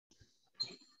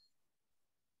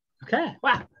Okay.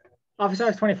 Wow. Office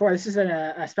Hours 24. This is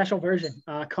a special version,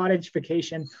 cottage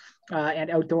vacation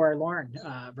and outdoor Lauren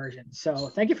version. So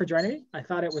thank you for joining me. I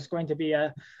thought it was going to be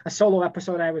a solo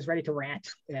episode. I was ready to rant,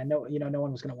 and no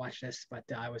one was going to watch this, but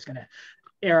I was going to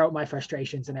air out my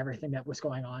frustrations and everything that was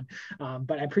going on.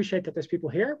 But I appreciate that there's people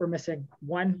here. We're missing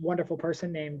one wonderful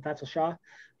person named Vatsal Shah.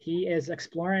 He is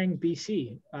exploring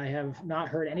BC. I have not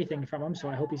heard anything from him, so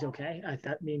I hope he's okay.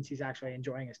 That means he's actually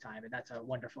enjoying his time, and that's a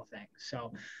wonderful thing.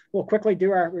 So we'll quickly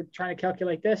we're trying to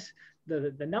calculate this.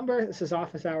 The number, this is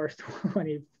Office Hours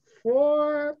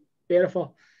 24.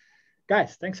 Beautiful.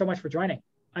 Guys, thanks so much for joining.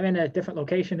 I'm in a different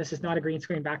location. This is not a green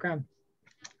screen background.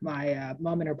 My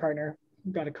mom and her partner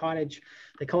got a cottage.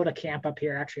 They call it a camp up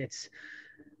here. Actually, it's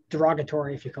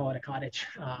derogatory if you call it a cottage.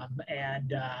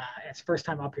 And it's first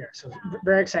time up here. So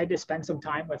very excited to spend some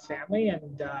time with family,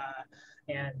 and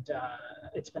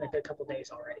it's been a good couple of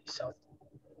days already. So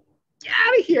get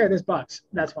out of here, there's bugs.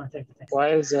 That's one thing to think. Why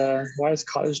is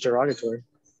cottage derogatory?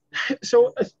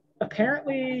 So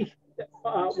apparently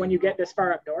when you get this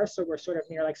far up north, so we're sort of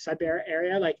near like Sudbury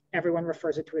area, like everyone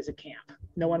refers it to as a camp.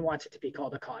 No one wants it to be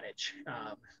called a cottage.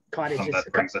 Cottages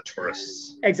that brings the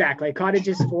tourists. Exactly.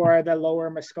 Cottages for the lower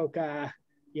Muskoka,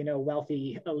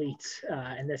 wealthy elites,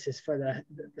 and this is for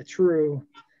the true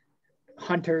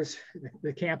hunters,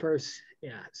 the campers.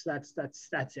 Yeah. So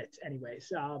that's it.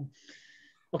 Anyways,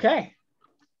 okay.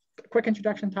 Quick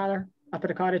introduction, Tyler. Up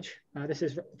at a cottage. This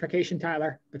is Vacation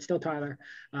Tyler, but still Tyler.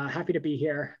 Happy to be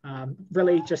here.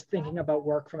 Really just thinking about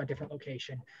work from a different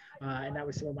location. And that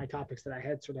was some of my topics that I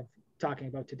had sort of talking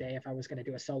about today if I was going to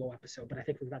do a solo episode, but I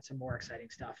think we've got some more exciting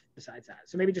stuff besides that.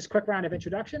 So maybe just a quick round of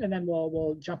introduction, and then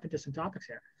we'll jump into some topics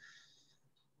here.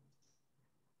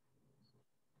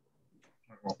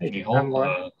 Okay.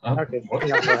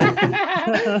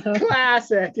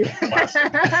 Classic.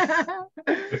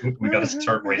 We got to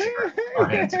start raising our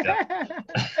hands again.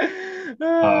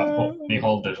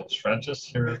 Nihal Digital Strategist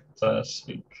here to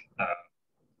speak.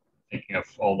 Thinking of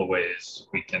all the ways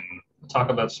we can talk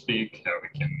about Speak, how we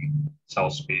can sell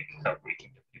Speak, how we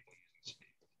can get people using Speak.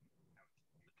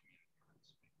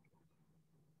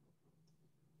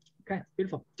 Okay,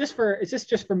 beautiful. Is this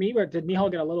just for me, or did Nihal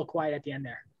get a little quiet at the end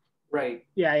there? Right.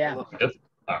 Yeah. Good?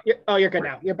 You're good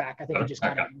now. You're back. I think you just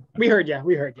got it. We heard you.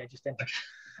 Just didn't.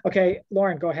 Okay,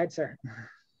 Lauren, go ahead, sir.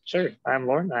 Sure. I'm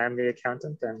Lauren. I am the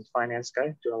accountant and finance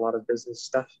guy, doing a lot of business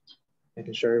stuff,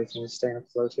 making sure everything is staying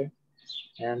afloat here.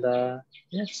 And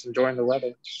just enjoying the weather.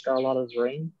 It's got a lot of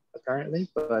rain apparently,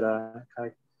 but kind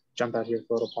of jump out here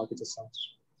for little pockets of sun.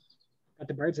 Got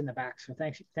the birds in the back, so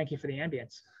thank you for the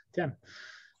ambience, Tim.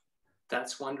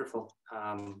 That's wonderful.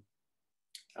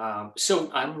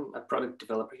 So I'm a product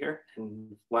developer here,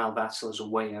 and while Vatsal is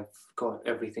away, I've got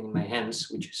everything in my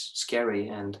hands, which is scary,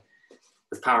 and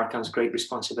with power comes great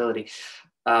responsibility.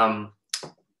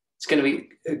 It's going to be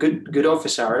a good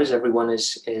office hours. Everyone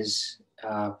is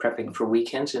prepping for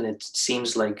weekends, and it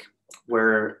seems like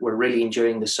we're really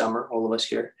enjoying the summer, all of us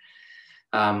here.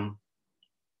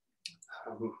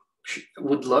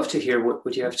 Would love to hear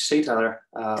what you have to say, Tyler,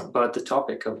 about the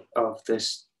topic of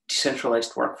this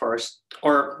decentralized workforce.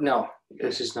 Or no,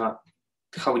 this is not,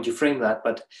 how would you frame that?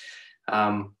 But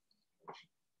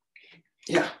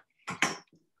yeah.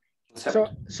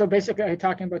 So basically, are you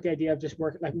talking about the idea of just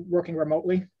working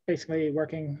remotely, basically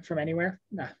working from anywhere?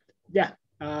 Yeah.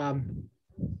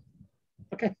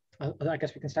 Okay. I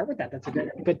guess we can start with that. That's a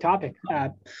good topic.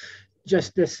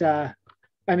 Just this, for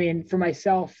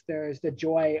myself, there's the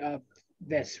joy of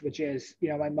this, which is,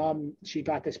 my mom, she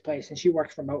got this place and she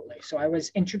works remotely. So I was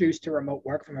introduced to remote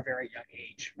work from a very young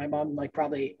age. My mom,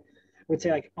 probably, I would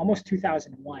say almost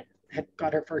 2001, had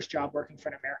got her first job working for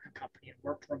an American company and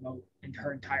worked remote in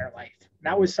her entire life. And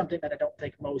that was something that I don't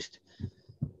think most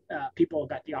people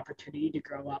got the opportunity to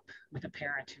grow up with a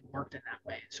parent who worked in that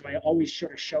way. So I always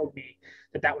sort of showed me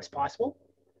that was possible.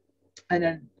 And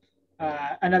then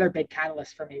another big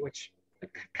catalyst for me, which the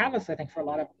catalyst I think for a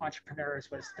lot of entrepreneurs,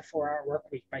 was the 4-Hour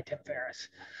Workweek by Tim Ferriss,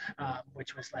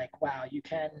 which was wow, you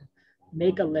can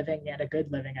make a living and a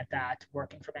good living at that,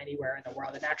 working from anywhere in the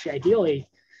world. And actually, ideally,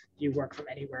 you work from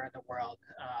anywhere in the world.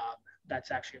 That's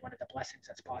actually one of the blessings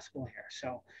that's possible here.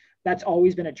 So that's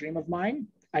always been a dream of mine.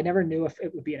 I never knew if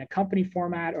it would be in a company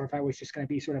format or if I was just going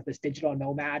to be sort of this digital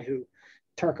nomad who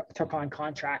took on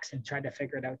contracts and tried to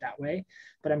figure it out that way.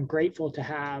 But I'm grateful to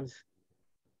have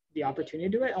the opportunity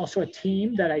to do it. Also a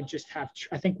team that I just have,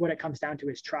 I think what it comes down to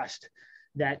is trust,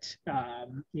 that,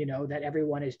 that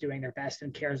everyone is doing their best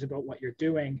and cares about what you're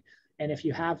doing. And if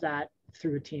you have that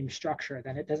through a team structure,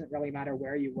 then it doesn't really matter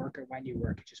where you work or when you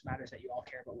work. It just matters that you all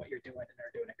care about what you're doing and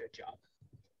they're doing a good job.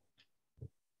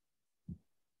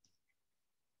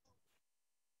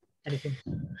 anything?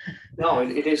 No,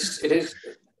 it is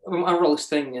a marvelous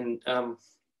thing, and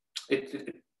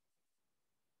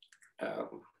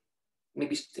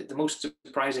maybe the most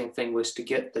surprising thing was to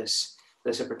get this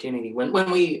opportunity when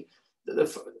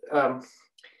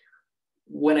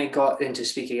I got into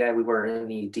Speak AI. We were in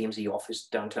the DMZ office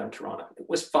downtown Toronto. It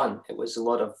was fun. It was a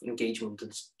lot of engagement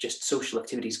and just social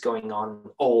activities going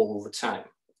on all the time.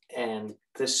 And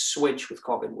this switch with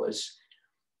COVID was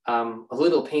a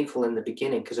little painful in the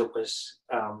beginning, because it was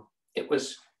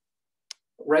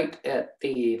right at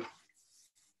the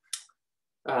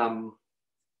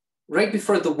right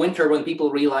before the winter, when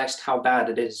people realized how bad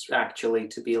it is actually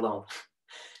to be alone.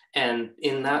 And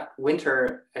in that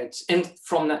winter,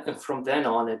 from then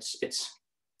on, it's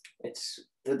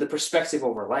the perspective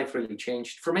over life really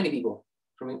changed for many people.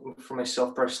 For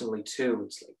myself personally too.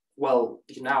 It's like, well,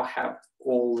 you now have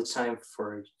all the time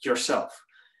for yourself.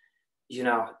 You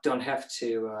now don't have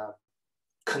to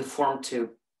conform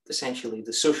to essentially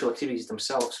the social activities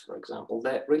themselves, for example,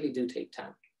 that really do take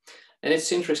time. And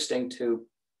it's interesting to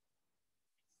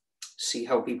see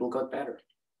how people got better.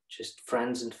 Just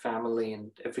friends and family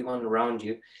and everyone around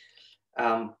you.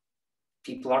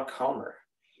 People are calmer.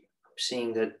 I'm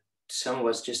seeing that some of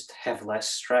us just have less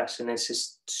stress, and it's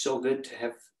just so good to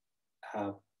have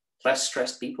less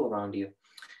stressed people around you,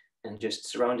 and just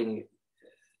surrounding you.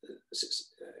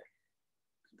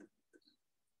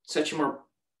 Such a more,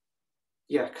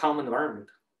 calm environment.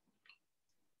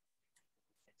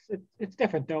 It's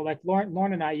different though. Like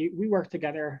Lauren and I, we work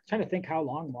together. I'm trying to think how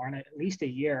long, Lauren, at least a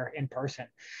year in person,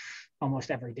 almost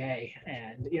every day.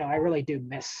 And, I really do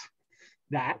miss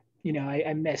that.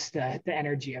 I miss the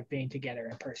energy of being together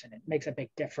in person. It makes a big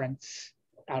difference.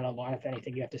 I don't know, Lauren, if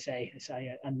anything you have to say. So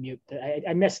I unmute.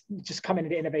 I miss just coming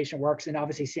into Innovation Works and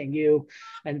obviously seeing you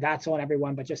and Vatsal and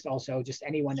everyone, but just also just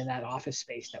anyone in that office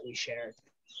space that we shared.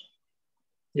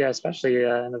 Yeah, especially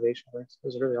Innovation Works. It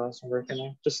was really awesome working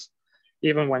there. Just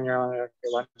even when you're on your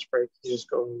lunch break, you just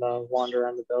go and wander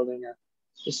around the building. And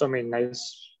just so many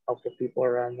nice, helpful people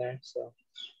around there. So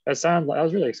I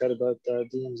was really excited about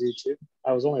DMZ too.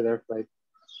 I was only there for like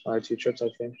 1 or 2 trips, I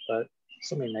think, but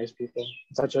so many nice people.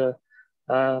 It's such a,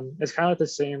 it's kind of like the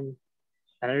same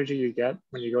energy you get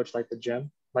when you go to like the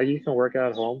gym. Like you can work out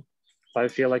at home, but I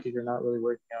feel like if you're not really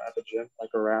working out at the gym,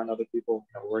 like around other people,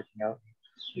 working out,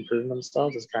 improving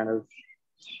themselves, is kind of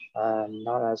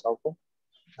not as helpful.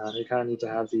 You kind of need to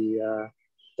have the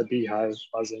beehive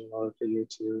buzzing in order for you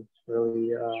to really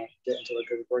get into a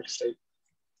good work state.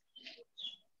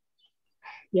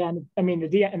 Yeah, and I mean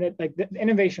the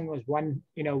innovation was one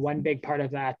big part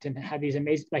of that, and had these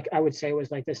amazing, like I would say, it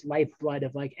was like this lifeblood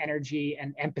of like energy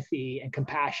and empathy and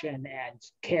compassion and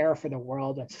care for the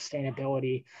world and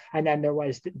sustainability. And then there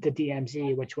was the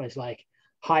DMZ, which was like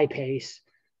high pace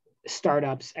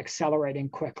startups accelerating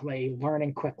quickly,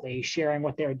 learning quickly, sharing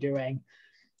what they're doing.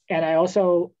 And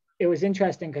it was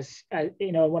interesting because,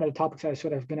 one of the topics I was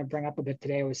sort of going to bring up a bit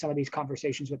today was some of these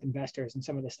conversations with investors and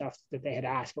some of the stuff that they had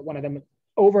asked. But one of them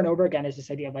over and over again is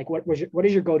this idea of like, what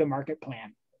is your go-to-market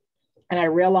plan? And I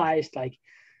realized, like,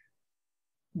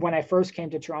 when I first came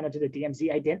to Toronto to the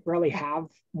DMZ, I didn't really have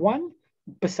one,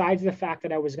 besides the fact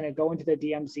that I was going to go into the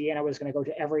DMZ and I was going to go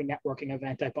to every networking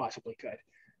event I possibly could.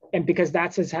 And because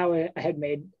that's how I had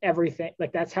made everything,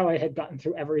 like that's how I had gotten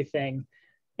through everything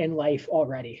in life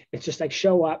already. It's just like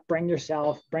show up, bring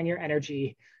yourself, bring your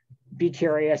energy, be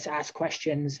curious, ask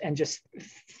questions, and just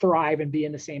thrive and be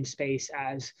in the same space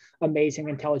as amazing,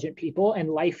 intelligent people. And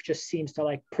life just seems to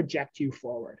like project you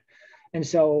forward. And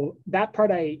so that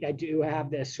part I do have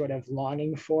this sort of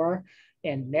longing for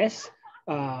and miss.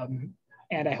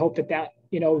 And I hope that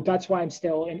that's why I'm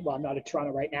still I'm not in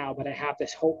Toronto right now, but I have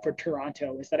this hope for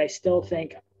Toronto, is that I still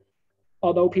think,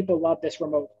 although people love this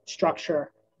remote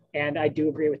structure, and I do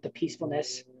agree with the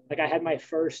peacefulness, like I had my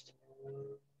first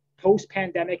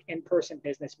post-pandemic in-person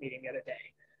business meeting the other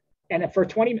day. And for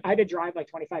I had to drive like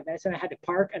 25 minutes and I had to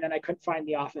park, and then I couldn't find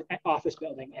the office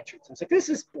building entrance. I was like, this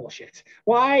is bullshit.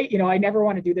 Why? I never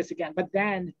want to do this again. But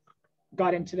then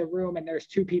got into the room and there's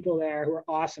 2 people there who are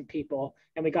awesome people.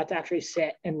 And we got to actually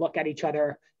sit and look at each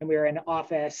other, and we were in the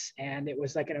office, and it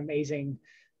was like an amazing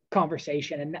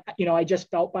conversation. And, I just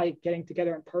felt by getting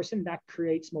together in person, that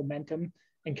creates momentum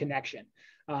and connection.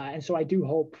 And so I do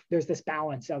hope there's this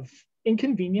balance of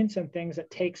inconvenience and things that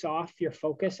takes off your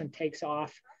focus and takes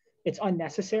off, it's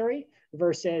unnecessary,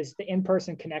 versus the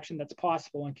in-person connection that's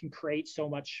possible and can create so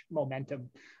much momentum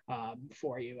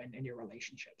for you and your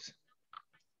relationships.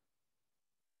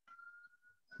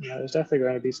 Yeah, there's definitely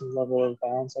going to be some level of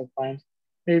balance, I find.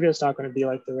 Maybe it's not going to be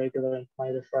like the regular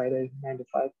Monday to Friday, 9 to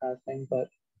 5 kind of thing, but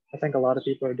I think a lot of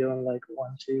people are doing like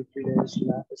 1, 2, 3 days in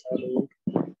the office out of the week.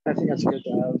 I think that's good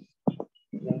to have,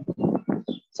 you know,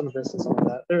 some of this and some of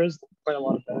that. There is quite a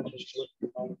lot of benefits to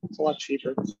it. It's a lot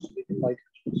cheaper. You can like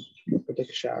go take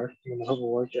a shower in the middle of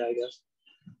work day, I guess.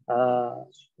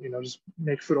 You know, just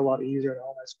make food a lot easier at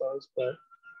home, I suppose. But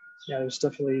yeah, there's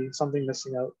definitely something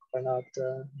missing out by not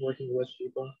working with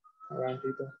people, around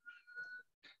people.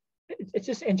 It's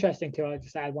just interesting too. I'll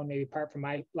just add one maybe part from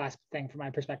my last thing from my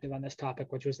perspective on this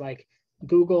topic, which was like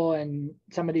Google and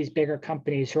some of these bigger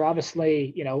companies who are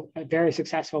obviously, you know, very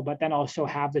successful, but then also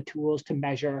have the tools to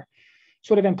measure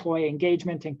sort of employee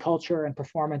engagement and culture and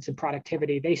performance and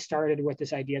productivity. They started with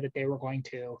this idea that they were going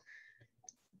to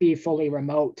be fully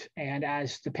remote. And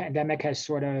as the pandemic has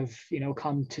sort of, you know,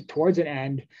 come towards an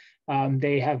end,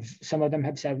 some of them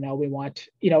have said, no, we want,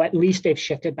 you know, at least they've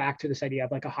shifted back to this idea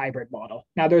of like a hybrid model.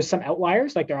 Now there's some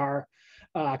outliers, like there are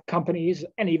companies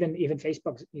and even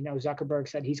Facebook, you know, Zuckerberg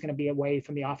said he's going to be away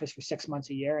from the office for 6 months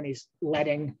a year, and he's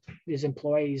letting his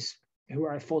employees who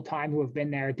are full-time, who have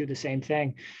been there, do the same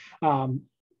thing.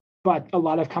 But a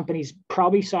lot of companies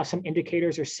probably saw some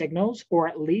indicators or signals, or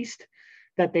at least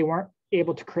that they weren't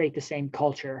able to create the same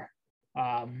culture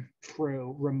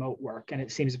through remote work. And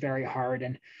it seems very hard.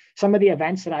 And some of the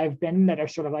events that I've been that are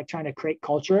sort of like trying to create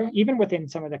culture, even within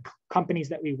some of the companies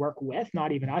that we work with,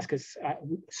 not even us, because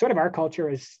sort of our culture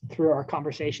is through our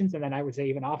conversations, and then I would say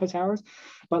even office hours.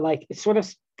 But like it sort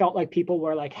of felt like people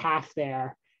were like half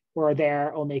there, were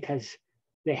there only because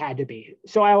they had to be.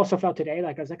 So I also felt today,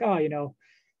 like I was like, oh, you know,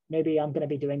 maybe I'm going to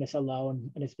be doing this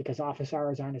alone, and it's because office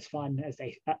hours aren't as fun as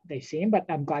they seem. But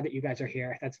I'm glad that you guys are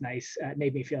here. That's nice. It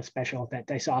made me feel special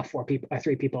that I saw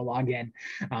 3 people log in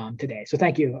today. So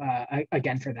thank you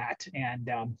again for that. And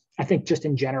I think just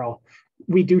in general,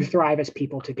 we do thrive as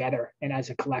people together and as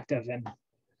a collective. And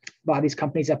a lot of these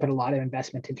companies have put a lot of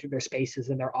investment into their spaces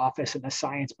and their office and the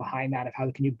science behind that of how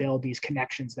can you build these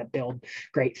connections that build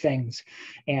great things.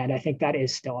 And I think that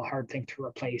is still a hard thing to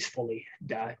replace fully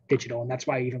digital. And that's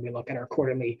why even we look at our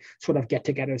quarterly sort of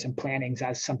get-togethers and plannings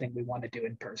as something we want to do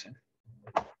in person.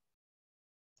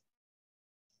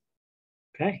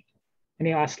 Okay.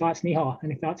 Any last thoughts, Nihal?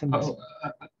 Any thoughts on this?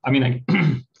 I mean,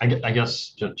 I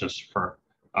guess just for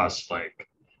us, like,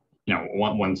 you know,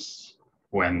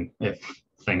 if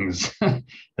things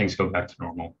things go back to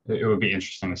normal, it would be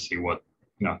interesting to see what,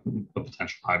 you know, the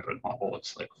potential hybrid model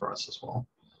looks like for us as well,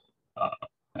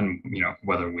 and you know,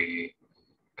 whether we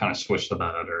kind of switch to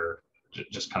that or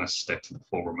just kind of stick to the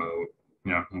full remote,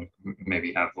 you know,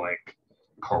 maybe have like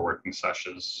co-working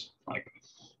sessions. Like,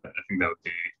 I think that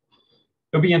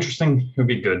it would be interesting. It would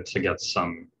be good to get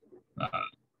some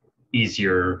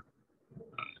easier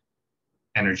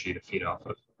energy to feed off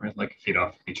of, right? Like feed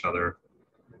off each other.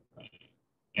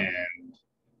 And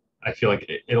I feel like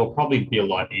it'll probably be a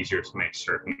lot easier to make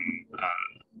certain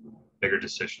bigger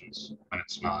decisions when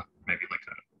it's not maybe like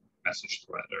a message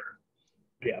thread or.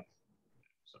 Yeah.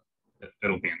 So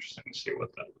it'll be interesting to see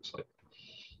what that looks like.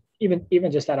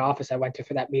 Even just that office I went to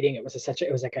for that meeting, it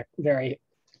was like a very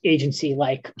agency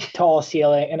like tall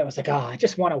ceiling, and it was like, oh, I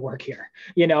just want to work here,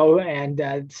 you know.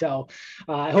 And so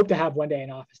I hope to have one day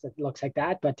an office that looks like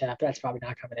that, but that's probably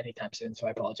not coming anytime soon, so I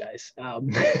apologize.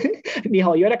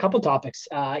 Nihal, you had a couple topics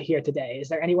here today. Is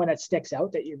there anyone that sticks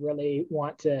out that you really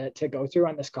want to go through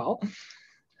on this call?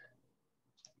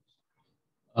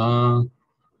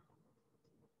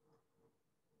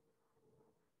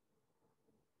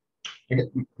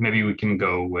 Maybe we can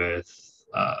go with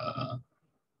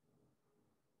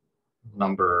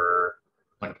number,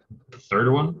 like the third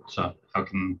one. So how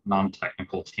can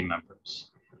non-technical team members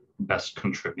best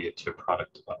contribute to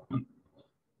product development?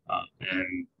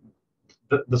 And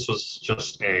this was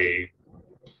just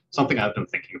something I've been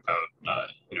thinking about,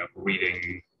 you know,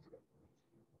 reading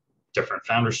different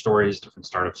founder stories, different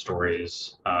startup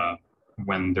stories,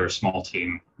 when they're a small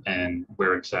team, and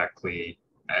where exactly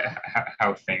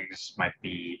how things might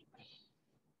be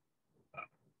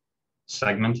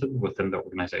segmented within the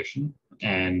organization,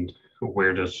 and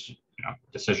where does, you know,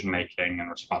 decision making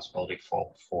and responsibility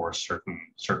fall for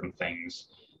certain things.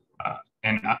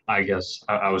 And I guess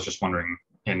I was just wondering,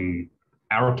 in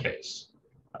our case,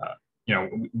 you know,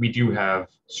 we do have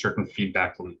certain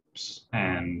feedback loops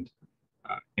and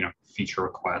you know, feature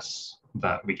requests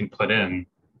that we can put in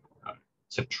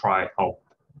to try help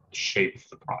shape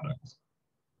the product.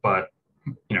 But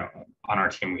you know, on our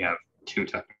team we have 2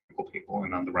 technical people,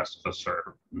 and then the rest of us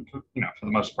are, you know, for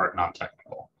the most part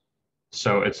non-technical.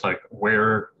 So it's like,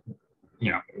 where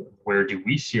do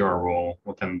we see our role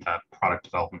within that product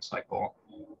development cycle?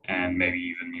 And maybe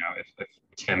even, you know, if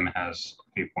Tim has a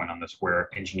viewpoint on this, where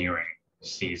engineering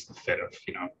sees the fit of,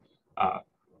 you know,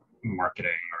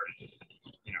 marketing or,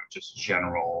 you know, just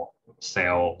general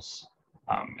sales,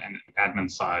 and admin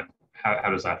side,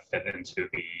 how does that fit into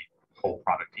the whole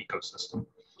product ecosystem?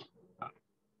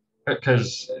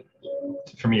 Because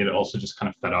for me, it also just kind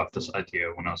of fed off this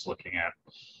idea when I was looking at,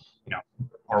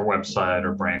 our website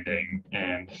or branding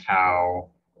and how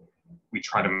we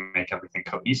try to make everything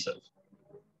cohesive.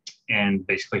 And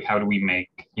basically, how do we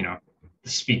make, the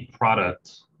Speak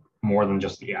product more than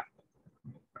just the app?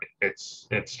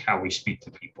 It's how we speak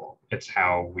to people. It's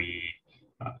how we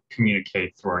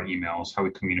communicate through our emails, how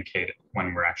we communicate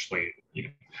when we're actually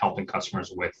helping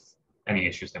customers with any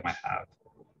issues they might have.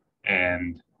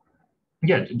 And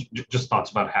yeah, just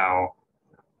thoughts about how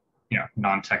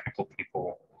non-technical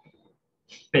people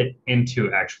fit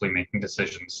into actually making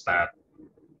decisions that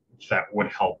would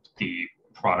help the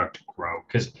product grow.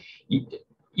 Because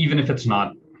even if it's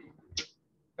not,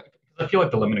 I feel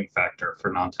like the limiting factor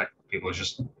for non-technical people is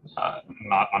just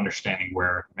not understanding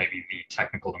where maybe the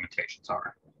technical limitations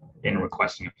are in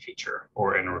requesting a feature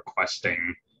or in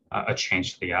requesting a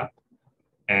change to the app.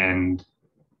 And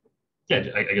yeah,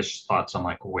 I guess just thoughts on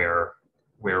like where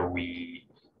we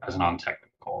as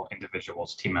non-technical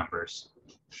individuals, team members,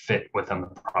 fit within the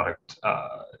product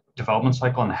development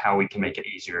cycle, and how we can make it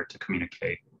easier to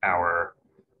communicate our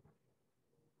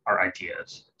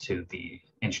ideas to the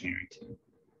engineering team.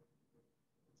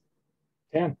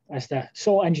 Dan, as the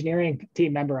sole engineering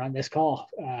team member on this call,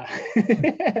 do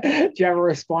you have a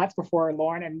response before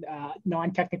Lauren and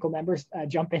non-technical members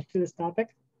jump into this topic?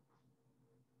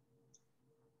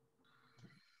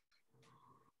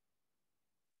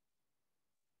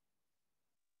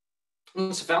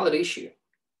 It's a valid issue.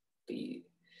 The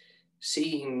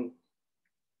seeing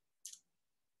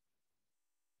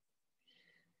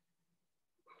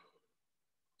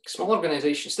small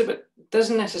organizations, but it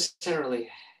doesn't have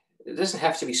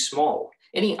to be small.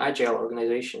 Any agile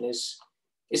organization is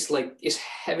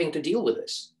having to deal with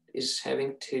this, is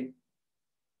having to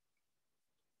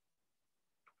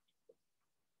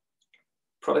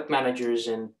product managers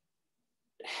and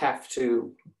have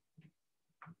to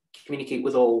communicate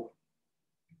with all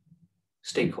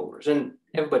stakeholders, and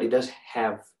everybody does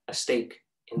have a stake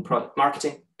in product.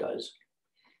 Marketing does,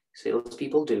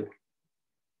 salespeople do,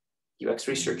 UX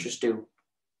researchers do,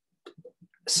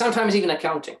 sometimes even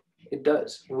accounting, it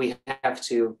does. We have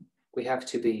to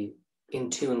be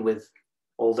in tune with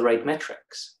all the right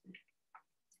metrics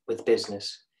with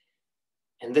business,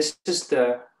 and this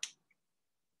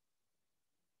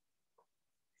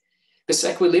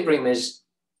equilibrium is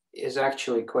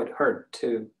actually quite hard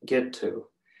to get to,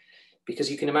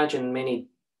 because you can imagine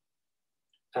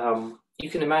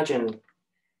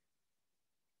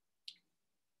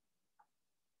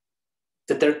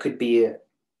that there could be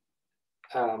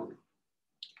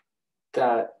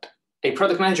that a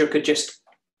product manager could just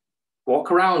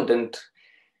walk around and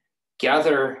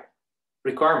gather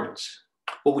requirements.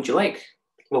 What would you like?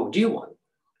 What would you want?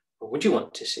 What would you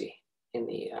want to see in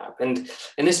the app? And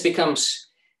this becomes,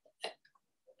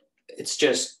 it's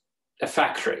just a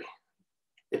factory.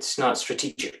 It's not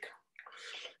strategic.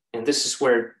 And this is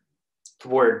where the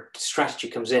word strategy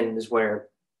comes in, is where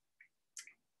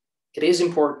it is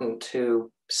important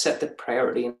to set the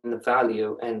priority and the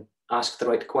value and ask the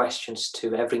right questions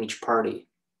to every and each party,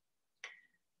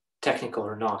 technical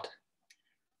or not.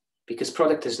 Because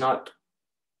product is not,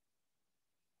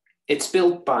 it's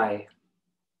built by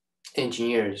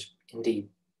engineers, indeed.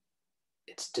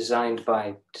 It's designed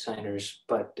by designers,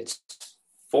 but it's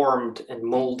formed and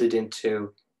molded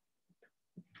into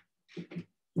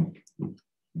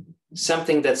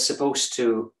something that's supposed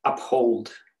to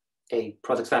uphold a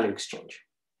product value exchange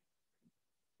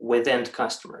with end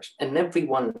customers. And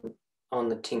everyone on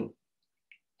the team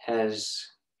has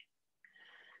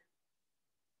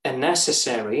a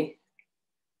necessary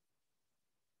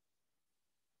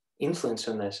influence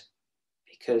on this,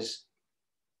 because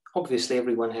obviously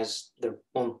everyone has their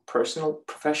own personal,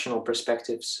 professional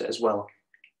perspectives as well.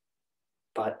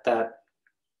 But that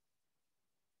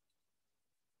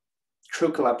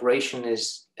true collaboration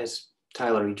is, as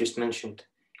Tyler, you just mentioned,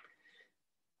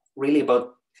 really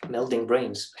about melding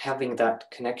brains, having that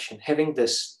connection, having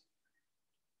this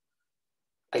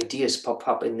ideas pop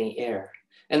up in the air.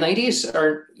 And ideas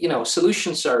are,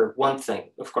 solutions are one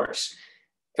thing, of course.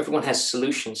 Everyone has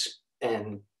solutions,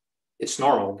 and it's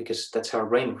normal because that's how our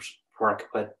brains work.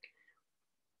 But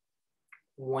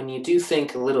when you do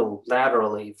think a little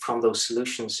laterally from those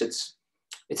solutions,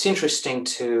 it's interesting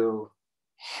to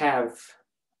have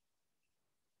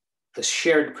the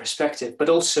shared perspective, but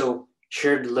also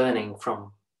shared learning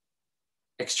from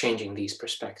exchanging these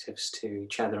perspectives to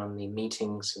each other on the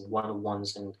meetings and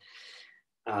one-on-ones. And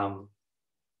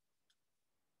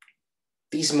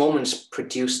these moments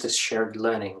produce this shared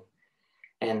learning.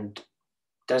 And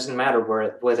doesn't matter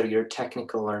whether you're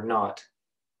technical or not.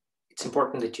 It's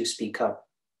important that you speak up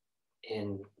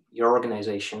in your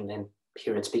organization and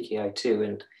here at Speak AI too.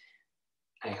 And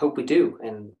I hope we do.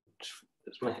 And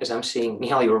as I'm seeing,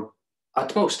 Nihal, you're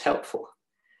utmost helpful.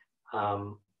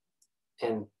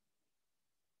 And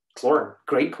Lauren,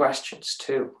 great questions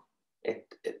too.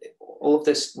 All of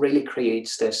this really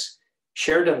creates this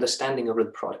shared understanding of the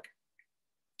product,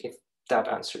 if that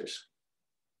answers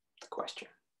the question.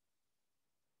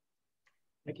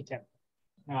 Thank you, Tim.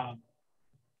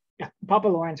 Yeah, Papa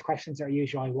Lauren's questions are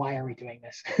usually, why are we doing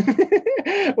this?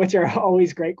 Which are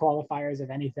always great qualifiers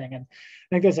of anything. And I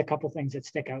think there's a couple things that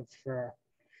stick out for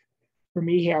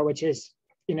me here, which is,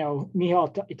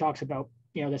 Nihal talks about,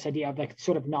 this idea of like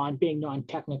sort of being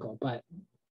non-technical, but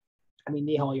I mean,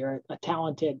 Nihal, you're a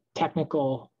talented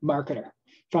technical marketer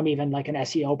from even like an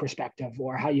SEO perspective,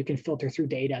 or how you can filter through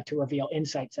data to reveal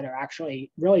insights that are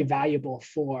actually really valuable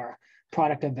for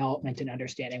product development and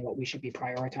understanding what we should be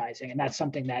prioritizing. And that's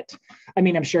something that, I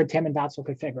mean, I'm sure Tim and Vatsal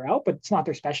could figure out, but it's not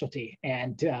their specialty.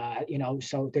 And,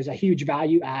 so there's a huge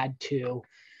value add to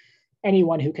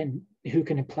anyone who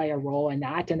can play a role in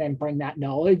that and then bring that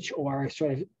knowledge or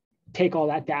sort of take all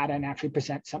that data and actually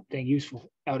present something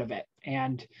useful out of it.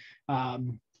 And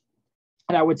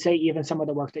I would say even some of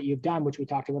the work that you've done, which we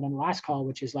talked about in the last call,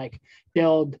 which is like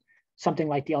build something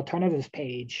like the alternatives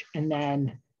page and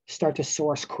then start to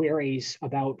source queries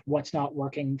about what's not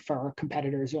working for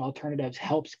competitors or alternatives,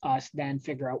 helps us then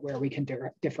figure out where we can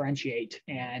differentiate.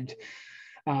 And,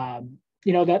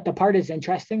 the part is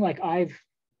interesting. Like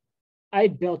I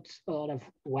built a lot of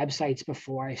websites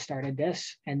before I started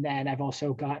this. And then I've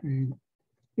also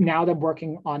now that I'm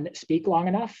working on Speak long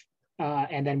enough,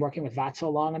 and then working with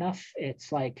Vatsal long enough,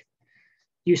 it's like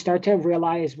you start to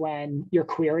realize when your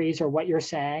queries or what you're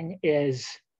saying is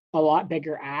a lot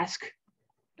bigger ask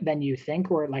than you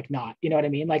think, or like not, you know what I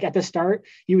mean? Like at the start,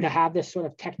 you would have this sort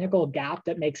of technical gap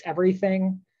that makes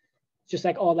everything just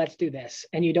like, oh, let's do this.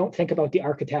 And you don't think about the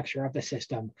architecture of the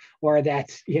system, or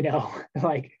that,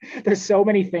 like there's so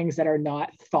many things that are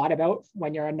not thought about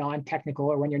when you're a non-technical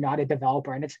or when you're not a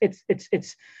developer. And it's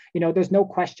there's no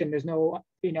question,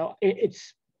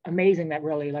 it's amazing that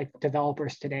really like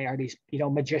developers today are these,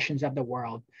 magicians of the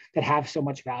world that have so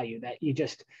much value that you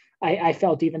just, I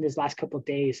felt even these last couple of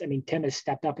days, I mean, Tim has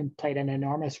stepped up and played an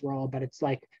enormous role, but it's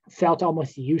like felt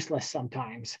almost useless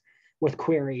sometimes with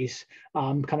queries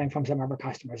coming from some of our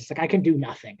customers. It's like, I can do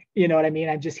nothing. You know what I mean?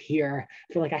 I'm just here.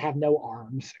 I feel like I have no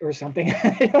arms or something.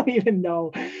 I don't even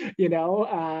know,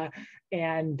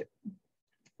 and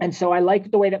so I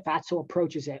like the way that Vatsal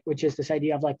approaches it, which is this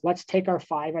idea of like, let's take our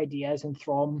 5 ideas and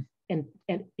throw them and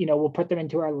we'll put them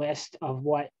into our list of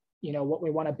what we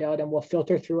want to build, and we'll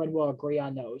filter through and we'll agree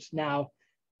on those. Now,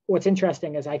 what's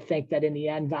interesting is I think that in the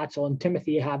end, Vatsal and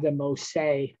Timothy have the most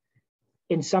say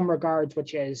in some regards,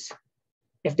 which is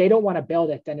if they don't want to build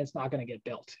it, then it's not going to get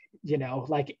built,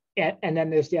 and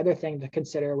then there's the other thing to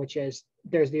consider, which is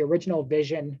there's the original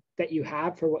vision that you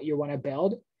have for what you want to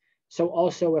build. So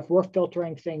also, if we're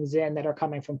filtering things in that are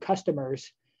coming from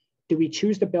customers, do we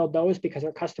choose to build those because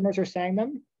our customers are saying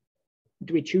them?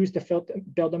 Do we choose to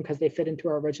build them because they fit into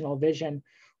our original vision?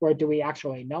 Or do we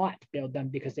actually not build them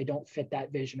because they don't fit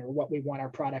that vision or what we want our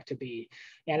product to be?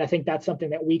 And I think that's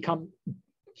something that we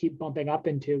keep bumping up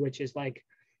into, which is like,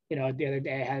 the other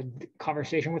day I had a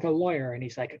conversation with a lawyer and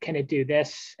he's like, can it do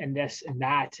this and this and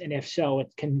that? And if so,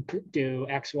 it can do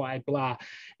X, Y, blah.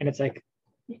 And it's like,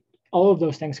 all of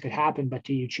those things could happen, but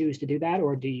do you choose to do that?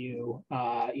 Or do you,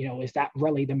 is that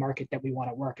really the market that we want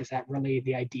to work? Is that really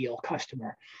the ideal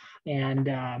customer?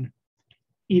 And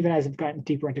even as I've gotten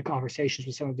deeper into conversations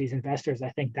with some of these investors, I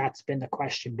think that's been the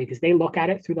question, because they look at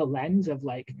it through the lens of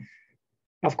like,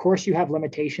 of course you have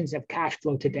limitations of cash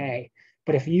flow today,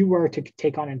 but if you were to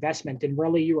take on investment and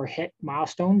really you were hit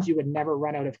milestones, you would never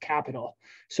run out of capital.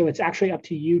 So it's actually up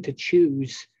to you to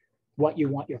choose what you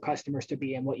want your customers to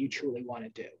be and what you truly want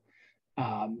to do.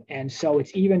 And so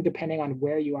it's even depending on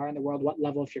where you are in the world, what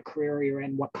level of your career you're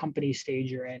in, what company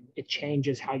stage you're in, it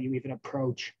changes how you even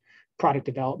approach product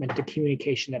development, the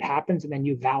communication that happens, and then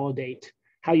you validate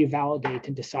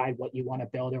and decide what you want to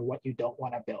build or what you don't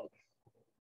want to build.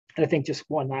 And I think just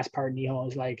one last part, Nihal,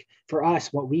 is like for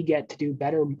us, what we get to do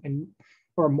better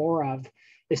or more of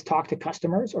is talk to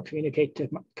customers or communicate to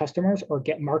customers or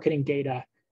get marketing data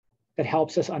that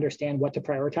helps us understand what to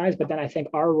prioritize. But then I think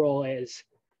our role is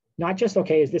not just,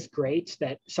 okay, is this great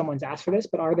that someone's asked for this,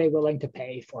 but are they willing to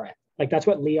pay for it? Like that's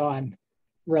what Leon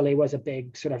really was a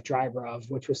big sort of driver of,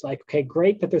 which was like, okay,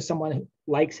 great that there's someone who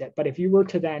likes it. But if you were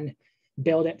to then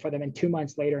build it for them, and 2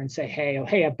 months later and say,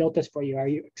 hey, I built this for you. Are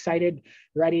you excited?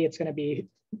 Ready? It's going to be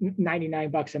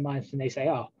 $99 a month. And they say,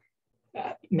 oh,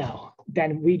 no,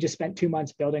 then we just spent 2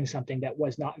 months building something that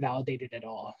was not validated at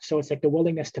all. So it's like the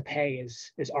willingness to pay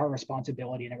is our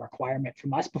responsibility and a requirement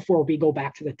from us before we go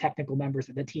back to the technical members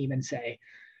of the team and say,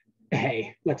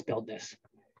 hey, let's build this.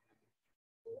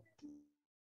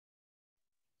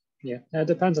 Yeah, it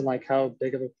depends on like how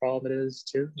big of a problem it is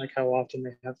too, like how often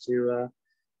they have to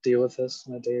deal with this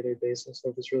on a day-to-day basis. So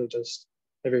if it's really just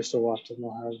every so often,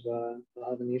 they'll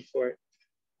have a need for it.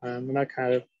 And that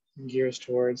kind of gears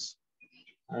towards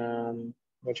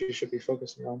what you should be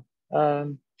focusing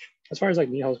on. As far as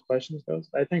like Nihal's questions goes,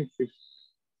 I think we've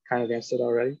kind of answered it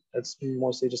already. It's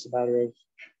mostly just a matter of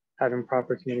having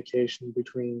proper communication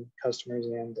between customers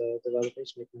and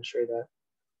developers, making sure that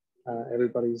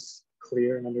everybody's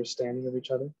clear and understanding of each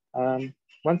other.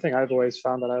 One thing I've always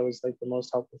found that I was like the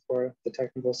most helpful for the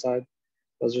technical side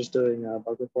was just doing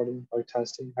bug reporting, bug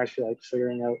testing, actually like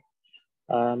figuring out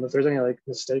if there's any like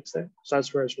mistakes there. So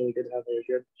that's where it's really good to have a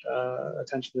good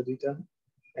attention to detail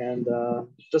and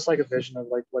just like a vision of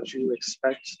like what you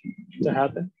expect to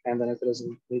happen. And then if it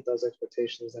doesn't meet those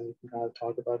expectations, then you can kind of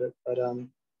talk about it. But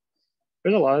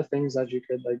there's a lot of things that you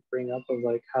could like bring up of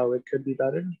like how it could be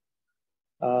better.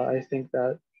 I think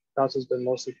that Bounce has been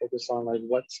mostly focused on like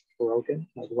what's broken,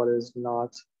 like what is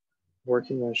not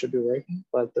working and should be working.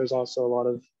 But there's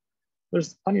also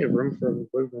there's plenty of room for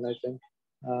improvement, I think.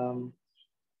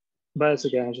 But it's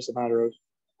just a matter of,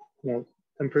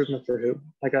 improvement for who.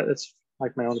 Like it's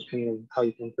like my own opinion of how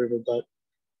you can improve it, but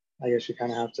I guess you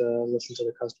kind of have to listen to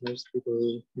the customers, people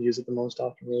who use it the most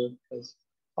often, really, because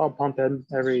I'll pump in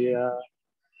every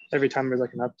time there's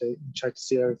like an update and check to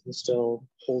see everything's still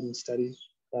holding steady.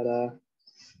 But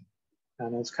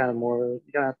and it's kind of more,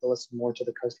 you gotta have to listen more to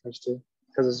the customers too,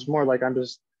 because it's more like I'm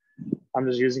just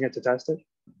using it to test it.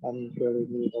 I don't really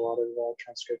need a lot of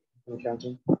transcript and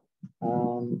accounting.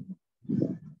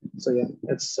 So yeah,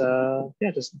 it's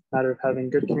just a matter of having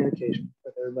good communication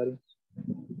with everybody.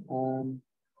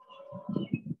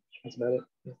 That's about it.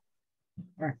 Yeah.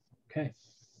 All right. Okay.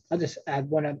 I'll just add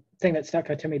one thing that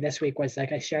stuck out to me this week was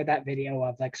like I shared that video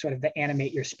of like sort of the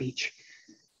animate your speech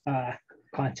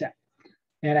concept.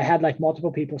 And I had like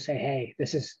multiple people say, hey,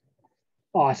 this is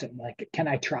awesome. Like, can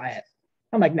I try it?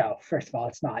 I'm like, no, first of all,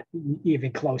 it's not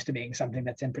even close to being something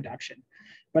that's in production.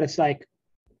 But it's like,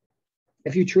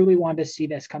 if you truly want to see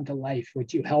this come to life,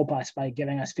 would you help us by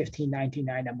giving us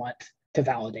 $15.99 a month to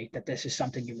validate that this is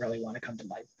something you really want to come to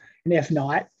life? And if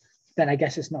not, then I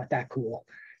guess it's not that cool.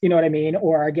 You know what I mean?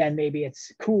 Or again, maybe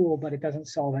it's cool, but it doesn't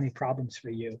solve any problems for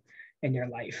you in your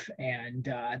life. And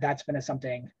that's been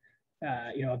something,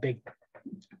 a big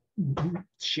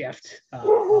shift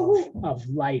of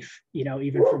life,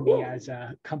 even for me as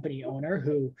a company owner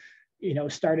who,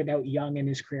 started out young in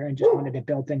his career and just wanted to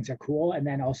build things that are cool, and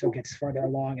then also gets further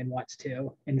along and wants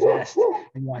to invest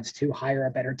and wants to hire a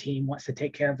better team, wants to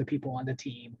take care of the people on the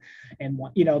team, and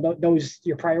those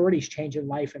your priorities change in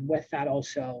life, and with that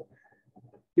also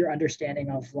your understanding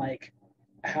of like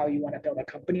how you want to build a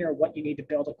company or what you need to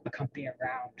build a company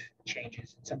around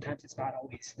changes. And sometimes it's not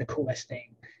always the coolest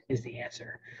thing is the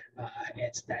answer.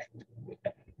 It's that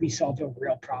we solved a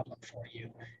real problem for you,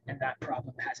 and that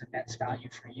problem has immense value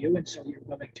for you, and so you're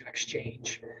willing to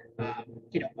exchange,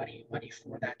 money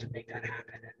for that to make that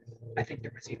happen. And I think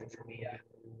there was even for me,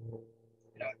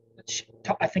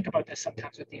 I think about this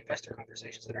sometimes with the investor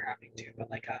conversations that are happening too, but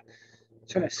like a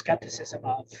sort of skepticism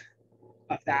of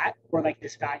that, or like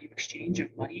this value exchange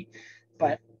of money.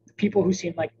 But people who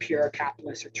seem like pure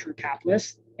capitalists or true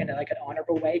capitalists in like an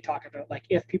honorable way talk about like,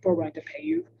 if people are willing to pay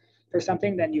you for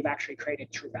something, then you've actually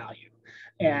created true value.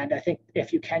 And I think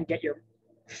if you can get your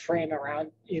frame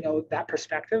around, that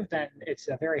perspective, then it's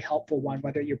a very helpful one,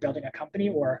 whether you're building a company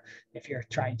or if you're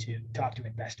trying to talk to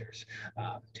investors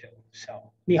too.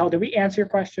 So Nihal, did we answer your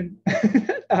question?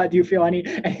 Do you feel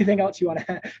anything else you want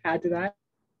to add to that?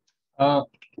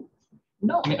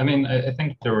 No, I mean, I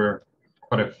think there were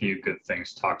quite a few good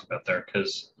things talked about there,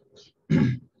 because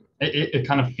it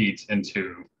kind of feeds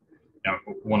into,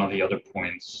 one of the other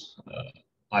points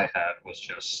I had was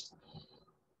just,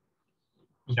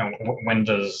 when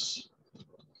does,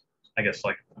 I guess,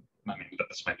 like, I mean,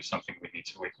 this might be something we need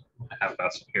to have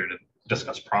that's here to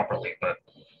discuss properly, but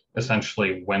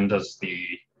essentially, when does the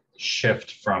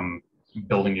shift from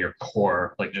building your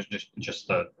core, like just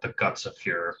the guts of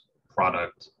your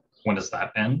product, when does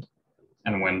that end?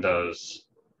 And when does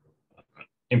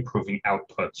improving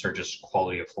outputs or just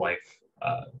quality of life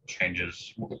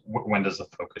changes? When does the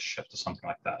focus shift to something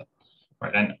like that?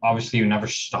 Right. And obviously you never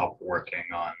stop working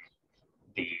on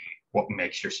what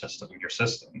makes your system,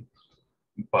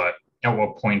 but at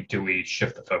what point do we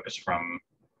shift the focus from,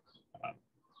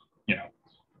 you know,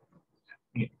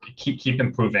 keep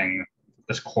improving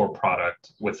this core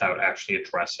product without actually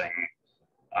addressing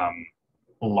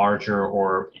larger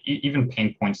or even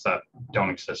pain points that don't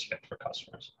exist yet for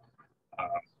customers.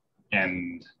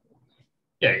 And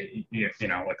yeah, you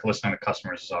know, like listening to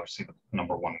customers is obviously the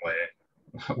number one way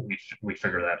we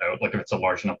figure that out. Like if it's a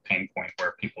large enough pain point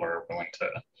where people are willing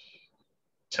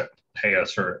to pay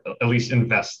us or at least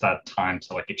invest that time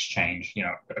to like exchange, you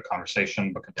know, a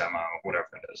conversation, book a demo, whatever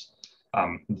it is.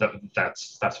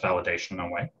 That's validation in a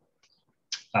way.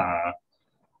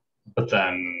 But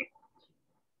then,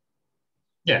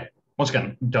 yeah, once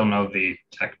again, don't know the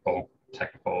technical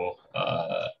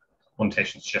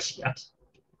limitations just yet.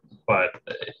 But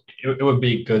it would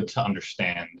be good to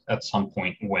understand at some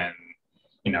point when,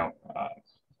 you know,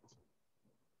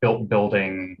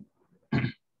 building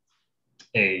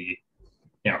a,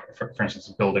 you know, for instance,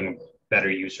 building a better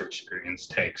user experience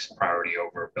takes priority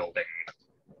over building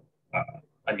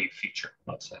a new feature,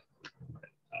 let's say.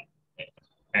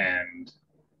 And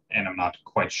I'm not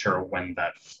quite sure when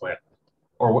that flip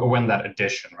or when that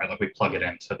addition, right? Like we plug it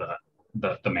into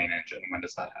the main engine. When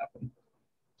does that happen?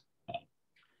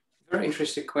 Very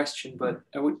interesting question, but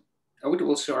I would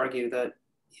also argue that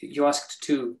you asked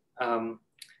too. The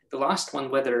last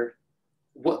one, when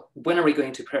are we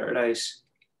going to prioritize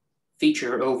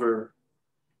feature over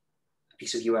a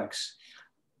piece of UX,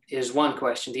 is one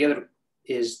question. The other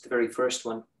is the very first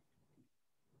one.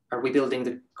 Are we building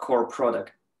the core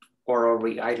product, or are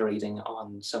we iterating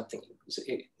on something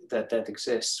that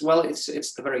exists? Well, it's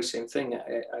the very same thing.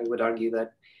 I would argue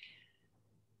that.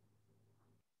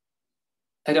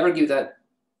 I'd argue that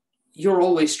you're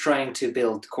always trying to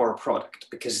build core product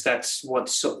because that's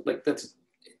what's so like that's.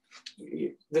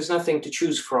 There's nothing to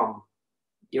choose from.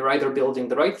 You're either building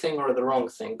the right thing or the wrong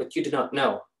thing, but you do not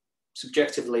know.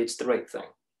 Subjectively, it's the right thing.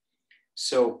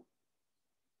 So,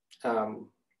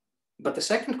 but the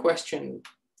second question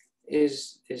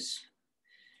is it's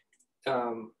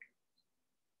not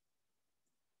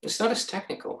as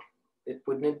technical,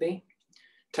 wouldn't it be?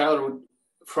 Tyler,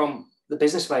 from the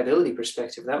business viability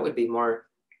perspective, that would be more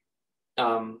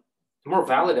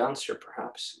valid answer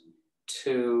perhaps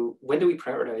to when do we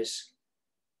prioritize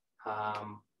a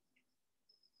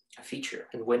feature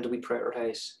and when do we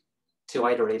prioritize to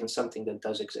iterate on something that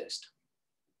does exist?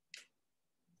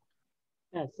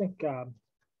 Yeah, I think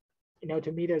you know,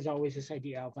 to me, there's always this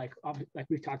idea of like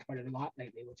we've talked about it a lot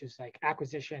lately, which is like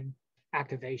acquisition,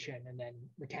 activation, and then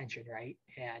retention, right?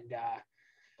 And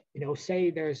you know,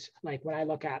 say there's like when I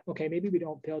look at, okay, maybe we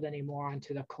don't build any more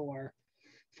onto the core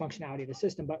functionality of the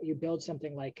system, but you build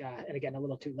something like, and again, a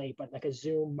little too late, but like a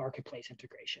Zoom marketplace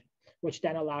integration, which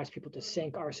then allows people to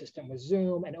sync our system with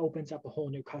Zoom and opens up a whole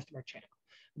new customer channel.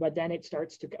 But then it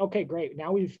starts to, okay, great.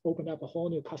 Now we've opened up a whole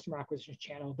new customer acquisition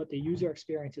channel, but the user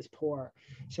experience is poor.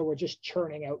 So we're just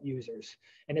churning out users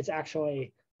and it's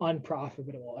actually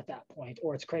unprofitable at that point,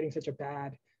 or it's creating such a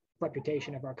bad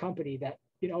reputation of our company that,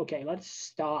 you know, okay, let's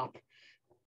stop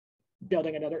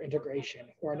building another integration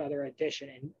or another addition.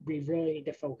 And we really need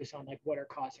to focus on like what are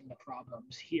causing the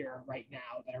problems here right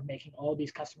now that are making all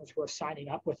these customers who are signing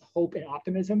up with hope and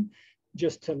optimism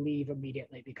just to leave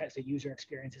immediately because the user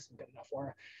experience isn't good enough,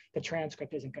 or the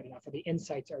transcript isn't good enough, or the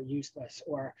insights are useless,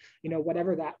 or, you know,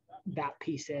 whatever that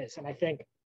piece is. And I think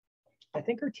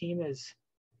our team is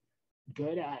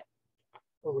good at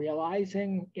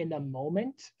realizing in the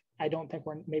moment. I don't think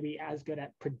we're maybe as good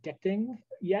at predicting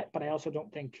yet, but I also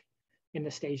don't think in the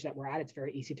stage that we're at, it's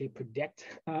very easy to predict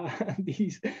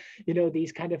these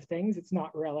kind of things. It's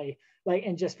not really like,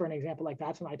 and just for an example, like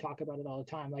that's when I talk about it all the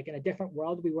time. Like in a different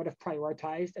world, we would have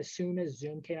prioritized as soon as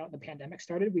Zoom came out and the pandemic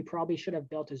started, we probably should have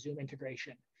built a Zoom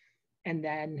integration. And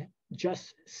then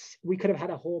we could have had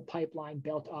a whole pipeline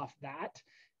built off that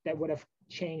would have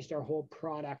changed our whole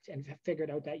product and figured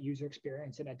out that user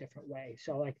experience in a different way.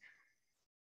 So like,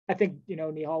 I think, you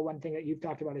know, Nihal, one thing that you've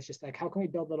talked about is just like, how can we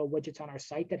build little widgets on our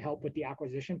site that help with the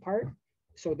acquisition part?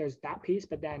 So there's that piece,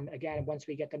 but then again, once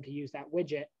we get them to use that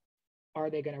widget, are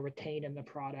they going to retain in the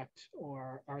product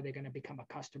or are they going to become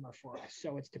a customer for us?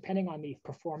 So it's depending on the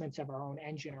performance of our own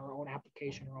engine, our own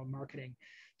application, our own marketing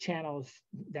channels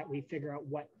that we figure out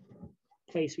what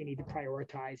place we need to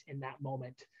prioritize in that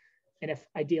moment. And if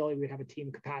ideally we'd have a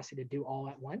team capacity to do all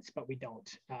at once, but we don't.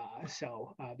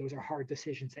 So those are hard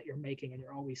decisions that you're making and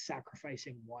you're always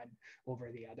sacrificing one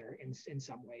over the other in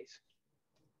some ways.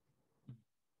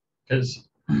 Because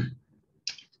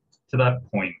to that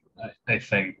point, I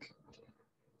think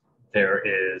there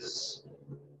is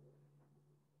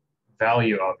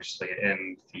value obviously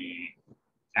in the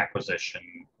acquisition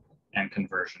and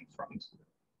conversion front.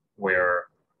 where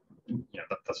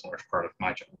that's a large part of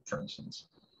my job, for instance.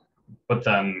 But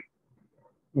then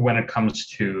when it comes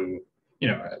to,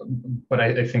 but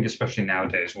I think especially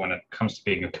nowadays when it comes to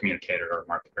being a communicator or a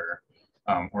marketer,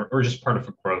 or just part of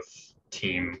a growth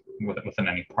team within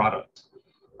any product,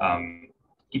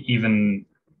 even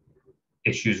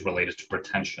issues related to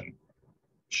retention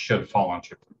should fall onto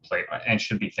your plate and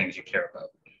should be things you care about.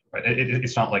 Right?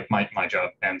 It's not like my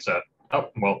job ends at, oh,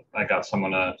 well, I got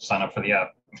someone to sign up for the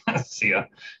app. See ya.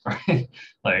 Right?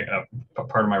 Like a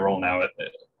part of my role now it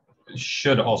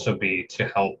should also be to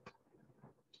help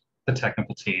the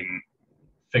technical team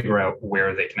figure out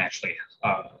where they can actually,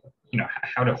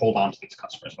 how to hold on to these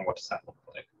customers and what does that look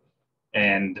like.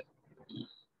 And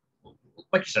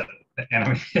like you said, and I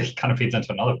mean, it kind of feeds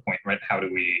into another point, right? How do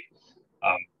we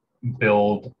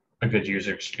build a good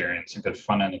user experience, a good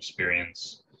front end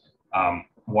experience,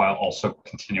 while also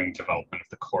continuing development of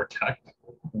the core tech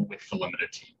with the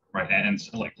limited team, right? And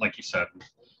like you said,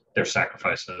 there's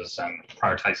sacrifices and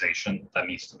prioritization that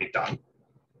needs to be done.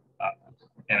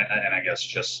 And I guess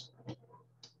just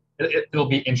it'll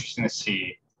be interesting to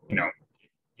see,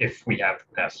 if we have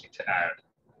capacity to add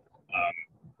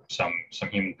some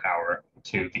human power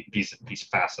to these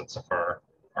facets of our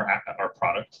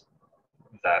product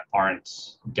that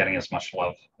aren't getting as much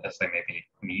love as they maybe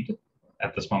need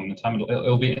at this moment in time.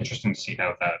 It'll be interesting to see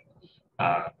how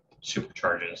that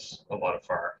supercharges a lot of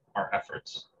our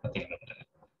efforts at the end of the day.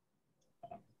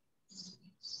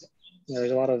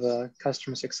 There's a lot of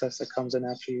customer success that comes in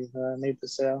after you've made the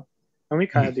sale, and we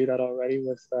kind of do that already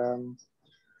with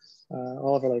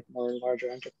all of our more larger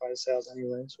enterprise sales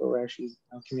anyways, where we're actually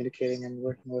communicating and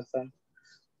working with them.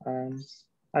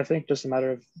 I think just a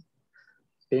matter of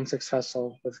being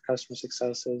successful with customer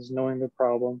success is knowing the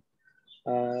problem,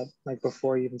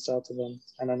 before you even sell to them.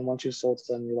 And then once you sold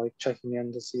to them, you're checking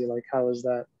in to see how is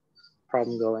that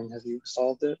problem going? Have you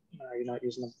solved it? Are you not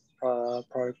using the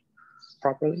product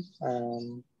properly?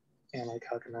 And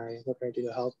what can I do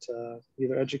to help to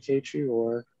either educate you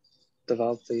or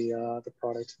develop the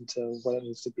product into what it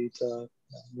needs to be to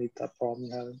meet that problem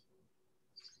you're having.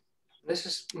 This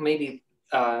is maybe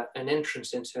an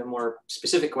entrance into a more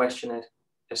specific question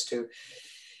as to,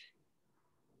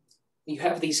 you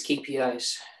have these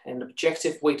KPIs, an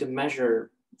objective way to measure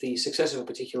the success of a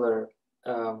particular,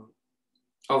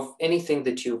 of anything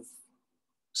that you've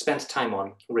spent time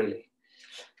on, really.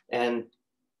 And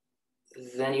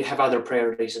then you have other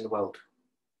priorities in the world.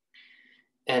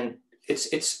 And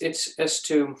it's as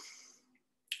to,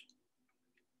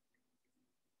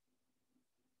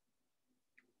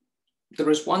 there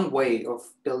is one way of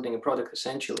building a product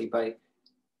essentially by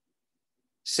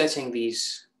setting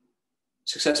these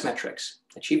success metrics,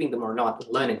 achieving them or not,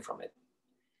 and learning from it.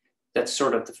 That's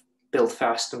sort of the build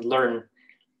fast and learn,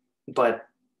 but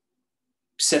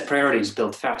set priorities,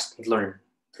 build fast and learn,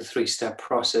 the 3-step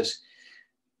process.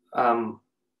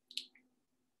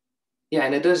 Yeah,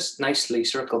 and it does nicely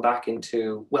circle back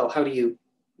into, well,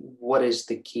 what is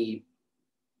the key,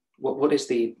 what is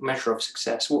the measure of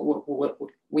success?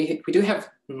 We do have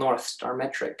North Star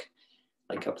metric,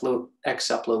 like X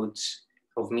uploads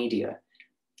of media.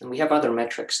 And we have other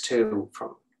metrics too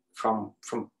from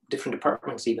different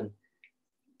departments even.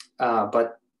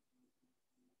 But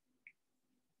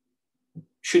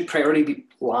should priority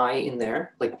lie in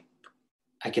there?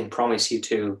 I can promise you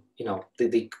to,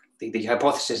 the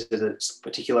hypothesis that a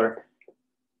particular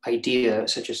idea,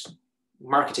 such as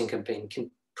marketing campaign,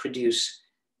 can produce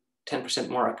 10%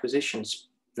 more acquisitions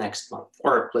next month,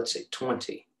 or let's say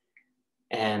 20,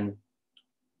 and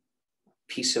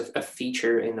piece of a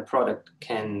feature in the product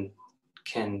can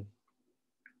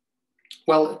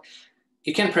well,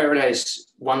 you can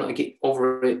prioritize one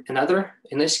over another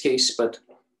in this case, but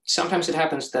sometimes it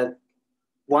happens that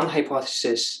one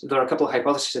hypothesis, there are a couple of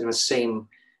hypotheses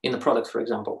in the product, for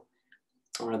example,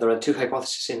 or there are 2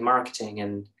 hypotheses in marketing,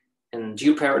 and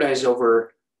you prioritize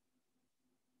over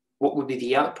what would be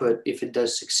the output if it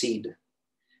does succeed.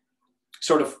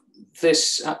 Sort of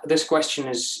this question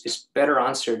is better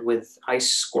answered with ICE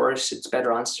scores. It's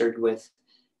better answered with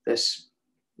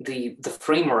the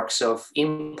frameworks of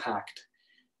impact,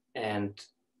 and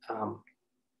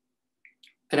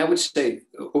I would say,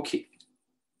 okay,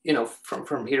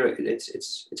 from here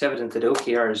it's evident that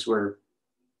OKRs were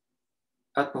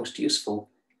utmost useful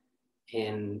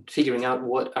in figuring out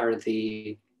what are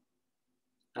the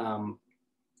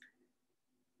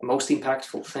most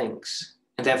impactful things,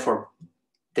 and therefore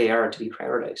they are to be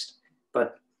prioritized.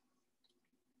 But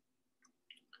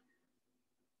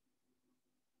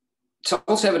it's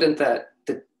also evident that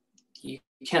you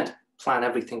can't plan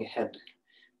everything ahead.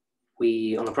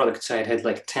 We, on the product side, had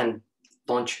 10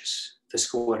 launches this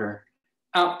quarter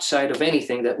outside of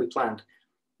anything that we planned.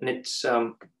 And it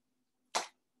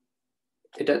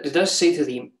does say to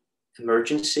the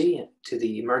emergency, to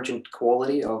the emergent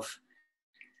quality of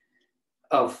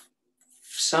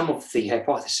some of the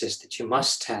hypotheses that you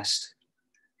must test,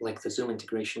 like the Zoom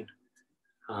integration.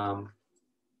 What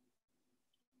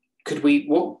could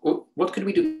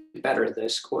we do better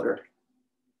this quarter?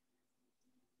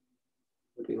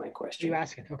 Would be my question. You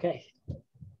asking? Okay.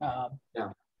 Yeah.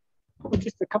 Well,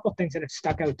 just a couple of things that have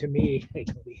stuck out to me. Hey,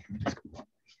 Toby.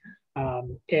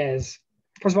 Is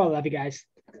first of all, I love you guys.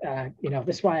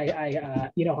 This is why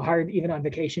I, hard even on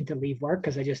vacation to leave work,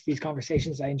 because these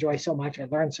conversations I enjoy so much. I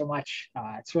learn so much.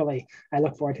 It's really, I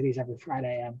look forward to these every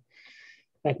Friday.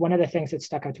 Like one of the things that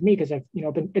stuck out to me, because I've,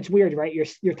 it's weird, right?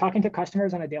 You're talking to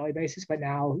customers on a daily basis, but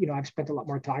now, I've spent a lot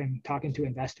more time talking to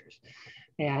investors.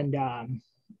 And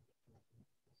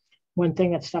one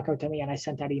thing that stuck out to me, and I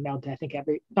sent that email to, I think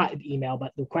not an email,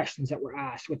 but the questions that were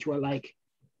asked, which were like,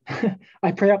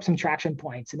 I put up some traction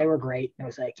points and they were great. And I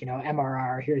was like,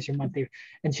 MRR, here's your monthly.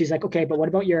 And she's like, okay, but what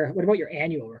about your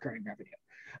annual recurring revenue?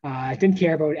 I didn't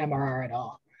care about MRR at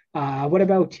all. What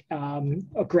about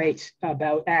great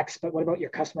about X, but what about your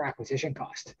customer acquisition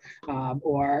cost?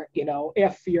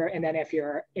 If your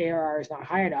ARR is not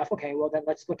high enough, okay, well then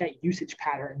let's look at usage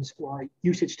patterns or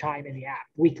usage time in the app,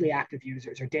 weekly active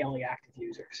users or daily active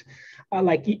users.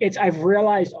 I've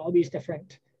realized all these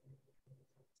different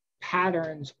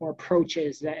patterns or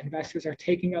approaches that investors are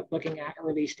taking up looking at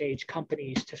early stage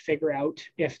companies to figure out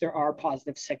if there are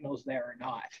positive signals there or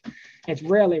not. It's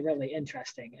really, really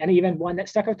interesting. And even one that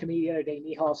stuck out to me the other day,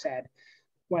 Nihal said,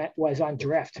 was on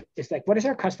Drift, is like, what is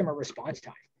our customer response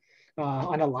time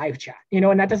on a live chat?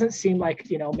 And that doesn't seem like,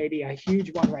 maybe a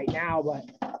huge one right now, but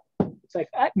it's like,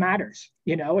 that matters,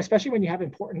 especially when you have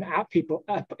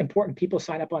important people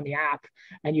sign up on the app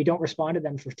and you don't respond to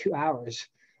them for 2 hours.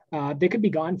 They could be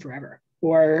gone forever,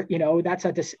 or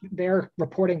they're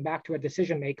reporting back to a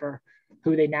decision maker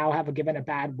who they now have given a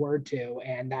bad word to,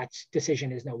 and that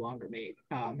decision is no longer made.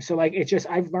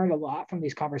 I've learned a lot from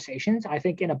these conversations, I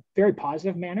think in a very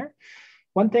positive manner.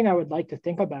 One thing I would like to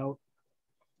think about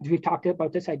is we've talked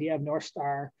about this idea of North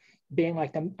Star being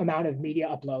like the amount of media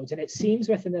uploads, and it seems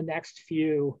within the next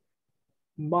few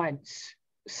months,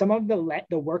 some of the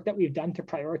work that we've done to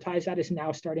prioritize that is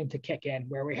now starting to kick in,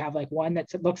 where we have like one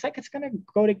that looks like it's going to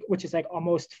go to, which is like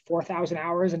almost 4,000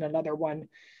 hours, and another one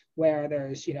where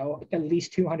there's, at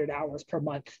least 200 hours per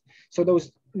month. So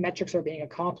those metrics are being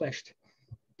accomplished.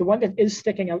 The one that is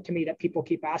sticking out to me that people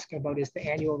keep asking about is the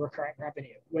annual recurring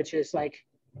revenue, which is like,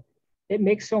 it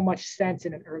makes so much sense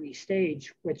in an early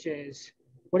stage, which is,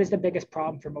 what is the biggest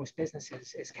problem for most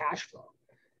businesses is cash flow.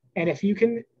 And if you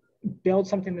can build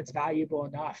something that's valuable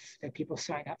enough that people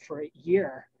sign up for a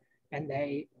year and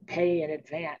they pay in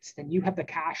advance, then you have the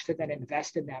cash to then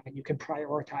invest in them and you can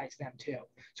prioritize them too.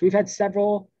 So we've had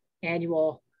several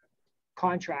annual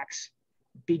contracts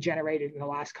be generated in the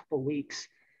last couple of weeks.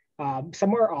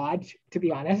 Some are odd, to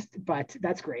be honest, but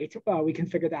that's great. We can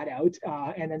figure that out.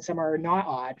 And then some are not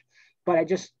odd, but I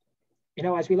just,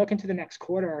 as we look into the next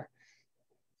quarter,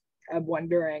 I'm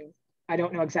wondering, I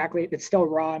don't know exactly, it's still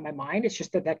raw in my mind. It's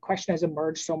just that question has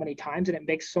emerged so many times and it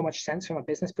makes so much sense from a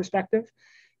business perspective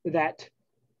that,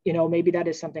 maybe that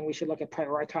is something we should look at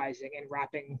prioritizing and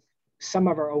wrapping some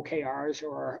of our OKRs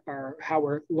or how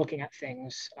we're looking at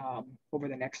things over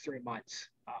the next 3 months.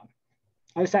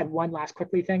 I just had one last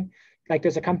quickly thing. Like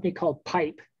there's a company called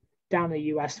Pipe down in the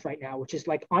US right now, which is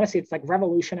like, honestly, it's like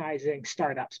revolutionizing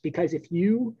startups, because if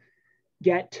you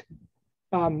get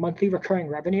monthly recurring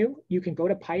revenue, you can go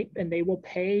to Pipe and they will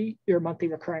pay your monthly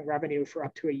recurring revenue for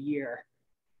up to a year.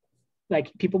 Like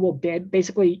people will bid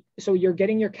basically. So you're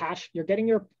getting your cash, you're getting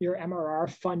your MRR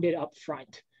funded up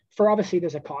front. For obviously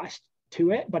there's a cost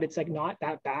to it, but it's like not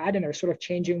that bad. And they're sort of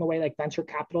changing the way like venture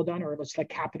capital done, or it's like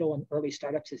capital and early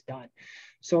startups is done.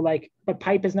 So but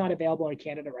Pipe is not available in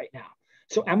Canada right now.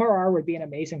 So MRR would be an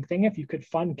amazing thing if you could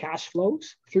fund cash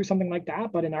flows through something like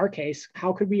that. But in our case,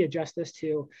 how could we adjust this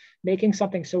to making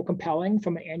something so compelling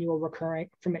from an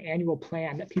annual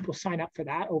plan that people sign up for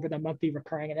that over the monthly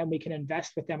recurring, and then we can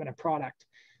invest with them in a product,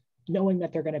 knowing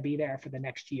that they're going to be there for the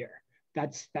next year.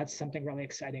 That's something really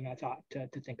exciting, I thought, to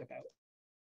think about.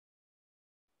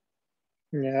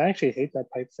 Yeah, I actually hate that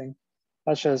Pipe thing.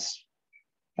 That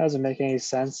doesn't make any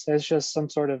sense. It's just some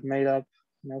sort of made up,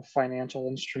 financial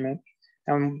instrument.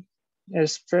 And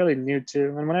it's fairly new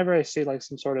too. And whenever I see like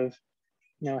some sort of,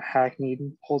 hackneyed,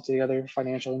 pulled together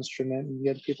financial instrument, and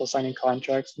you get people signing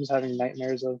contracts, I'm just having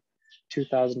nightmares of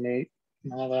 2008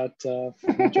 and all that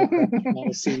financial crap, and all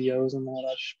the CEOs and all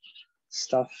that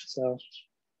stuff. So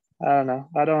I don't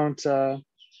know.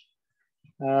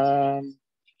 A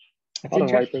lot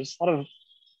of vipers, a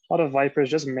lot of vipers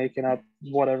just making up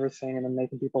whatever thing and then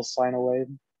making people sign away.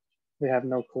 They have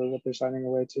no clue what they're signing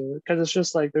away to, because it's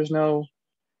just like there's no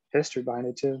history behind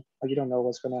it too. Like you don't know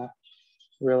what's gonna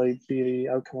really be the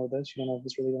outcome of this. You don't know if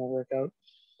it's really gonna work out.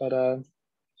 But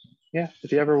yeah,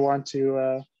 if you ever want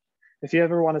to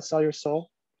sell your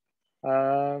soul,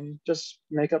 just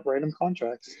make up random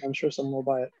contracts. I'm sure someone will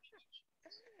buy it.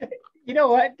 You know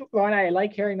what, Ron, I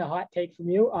like hearing the hot take from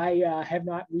you. I have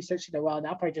not researched it well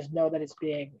enough. I just know that it's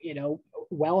being,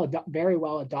 very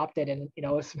well adopted, and,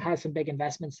 it has some big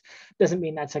investments. Doesn't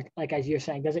mean that's like as you're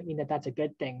saying, doesn't mean that that's a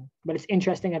good thing. But it's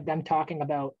interesting of them talking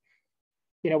about,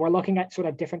 we're looking at sort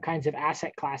of different kinds of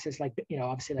asset classes, like,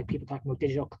 obviously like people talking about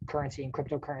digital currency and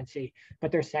cryptocurrency,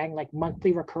 but they're saying like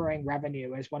monthly recurring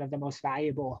revenue is one of the most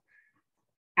valuable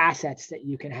assets that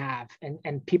you can have,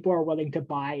 and people are willing to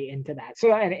buy into that.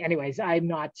 So anyways, I'm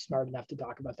not smart enough to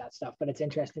talk about that stuff, but it's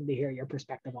interesting to hear your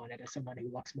perspective on it as someone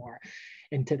who looks more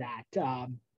into that.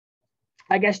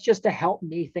 I guess just to help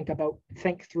me think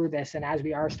through this, and as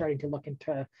we are starting to look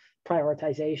into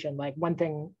prioritization, like one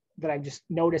thing that I just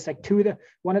noticed, like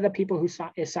one of the people who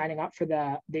is signing up for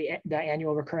the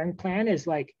annual recurring plan is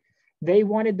like, they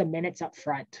wanted the minutes up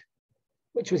front,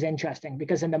 which was interesting,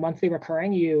 because in the monthly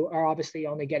recurring, you are obviously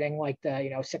only getting like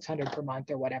the 600 per month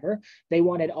or whatever. They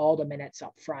wanted all the minutes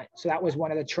up front. So that was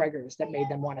one of the triggers that made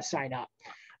them want to sign up.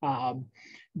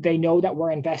 They know that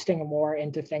we're investing more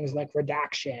into things like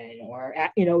redaction, or,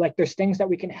 like there's things that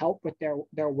we can help with their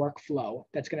workflow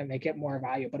that's going to make it more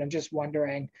valuable. But I'm just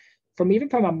wondering, even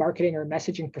from a marketing or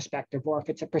messaging perspective, or if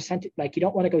it's a percentage, like you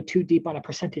don't want to go too deep on a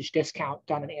percentage discount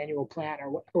on an annual plan,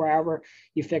 or wherever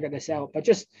you figure this out. But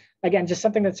just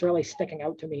something that's really sticking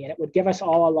out to me, and it would give us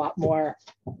all a lot more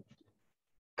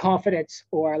confidence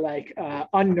or like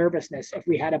unnervousness if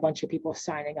we had a bunch of people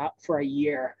signing up for a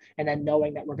year and then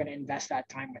knowing that we're going to invest that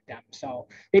time with them. So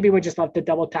maybe we'd just love to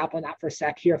double tap on that for a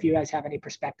sec here, if you guys have any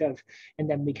perspective, and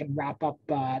then we can wrap up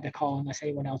the call unless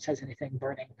anyone else has anything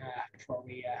burning before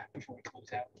we close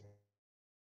out.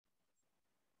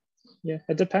 Yeah,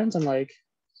 it depends on like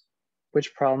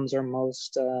which problems are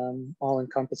most all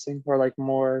encompassing, or like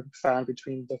more found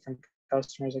between different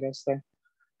customers, I guess, there.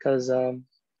 Because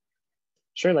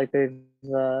sure, like they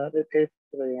pay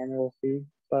for the annual fee,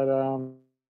 but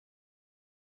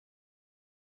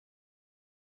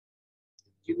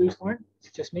did you lose Lauren?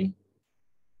 It's just me.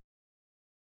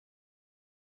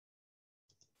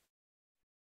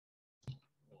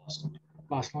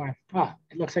 Lost Lauren. Oh,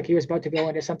 it looks like he was about to go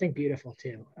into something beautiful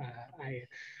too.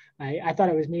 I thought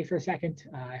it was me for a second.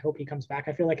 I hope he comes back.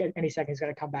 I feel like any second he's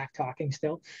going to come back talking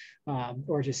still,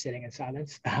 or just sitting in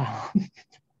silence.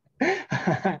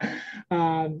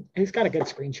 He's got a good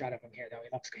screenshot of him here, though. He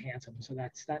looks handsome, so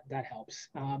that helps.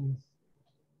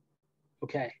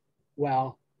 Okay,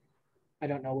 well, I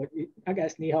don't know I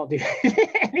guess Nihal, do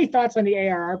any thoughts on the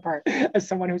ARR part as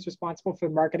someone who's responsible for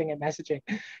marketing and messaging?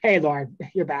 Hey, Lauren,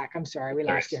 you're back. I'm sorry, we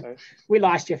lost you. We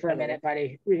lost you for a minute,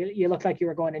 buddy. You looked like you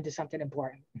were going into something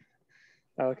important.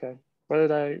 Okay, where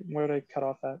did I cut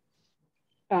off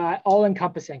at? All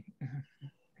encompassing.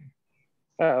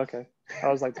 Oh, okay. That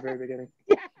was like the very beginning.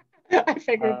 Yeah, I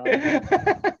figured.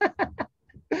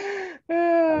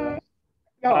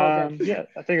 Yeah,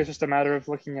 I think it's just a matter of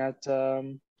looking at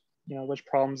which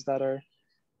problems that are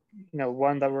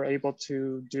one that we're able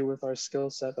to do with our skill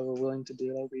set, that we're willing to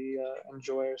do, that we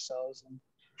enjoy ourselves,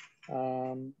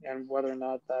 and whether or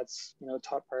not that's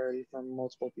top priority for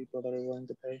multiple people that are willing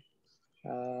to pay,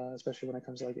 especially when it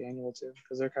comes to like annual too,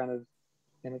 because they're kind of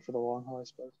in it for the long haul, I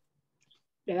suppose.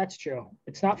 Yeah, that's true.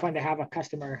 It's not fun to have a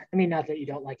customer. I mean, not that you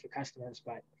don't like your customers,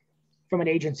 but from an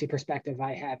agency perspective,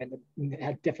 I have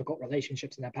had difficult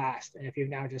relationships in the past. And if you've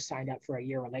now just signed up for a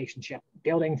year relationship,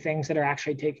 building things that are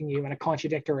actually taking you in a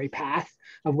contradictory path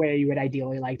of where you would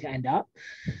ideally like to end up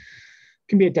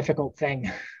can be a difficult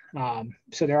thing.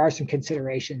 So there are some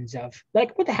considerations of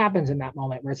like what happens in that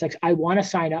moment where it's like, I want to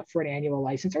sign up for an annual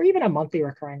license or even a monthly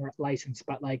recurring license,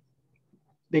 but like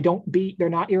they're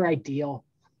not your ideal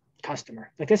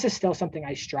customer. Like this is still something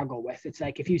I struggle with. It's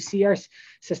like, if you see our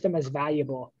system as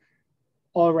valuable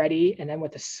already, and then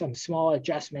with some small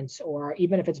adjustments, or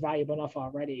even if it's valuable enough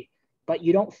already, but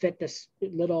you don't fit this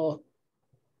little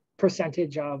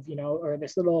percentage of, or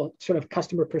this little sort of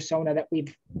customer persona that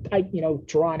we've,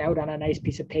 drawn out on a nice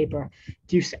piece of paper.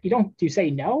 Do you say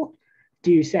no?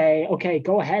 Do you say, okay,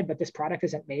 go ahead, but this product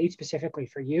isn't made specifically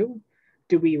for you?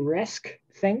 Do we risk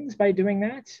things by doing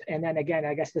that? And then again,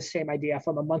 I guess the same idea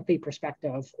from a monthly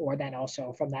perspective, or then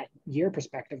also from that year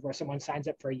perspective, where someone signs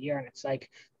up for a year and it's like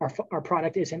our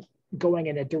product isn't going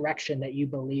in a direction that you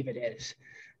believe it is.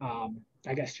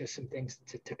 I guess just some things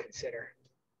to consider.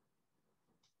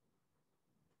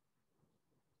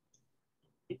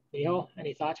 Neil,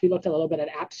 any thoughts? We looked a little bit at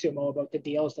AppSumo about the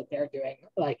deals that they're doing.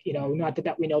 Like, not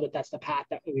that we know that that's the path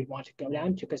that we want to go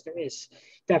down to, because there is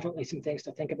definitely some things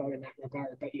to think about in that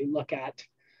regard. But you look at,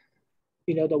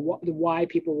 the why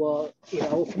people will,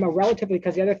 from a relatively,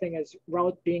 because the other thing is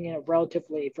being in a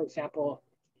relatively, for example,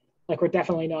 like we're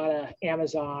definitely not a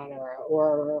Amazon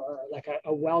or like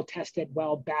a well-tested,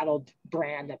 well-battled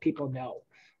brand that people know.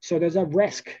 So there's a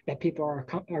risk that people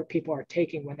are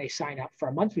taking when they sign up for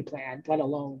a monthly plan, let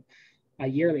alone a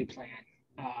yearly plan.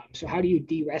 So how do you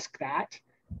de-risk that?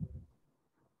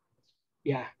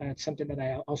 Yeah, that's something that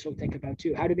I also think about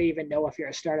too. How do they even know if you're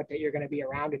a startup that you're going to be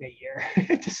around in a year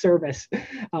to service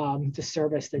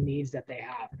the needs that they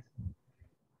have?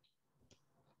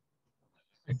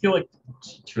 I feel like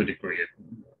to a degree,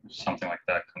 something like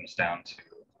that comes down to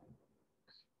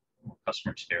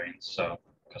customer experience. So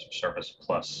customer service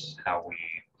plus how we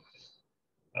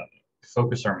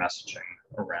focus our messaging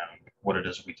around what it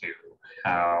is we do,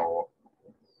 how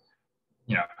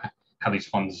these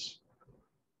funds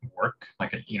work.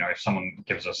 Like, if someone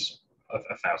gives us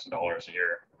 $1,000 a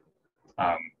year,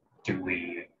 do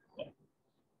we,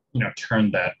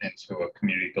 turn that into a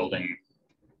community building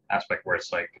aspect where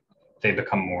it's like they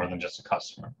become more than just a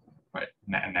customer, right?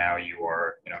 Now you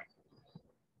are,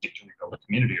 we build a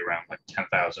community around like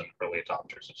 10,000 early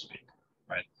adopters, so to speak,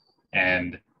 right?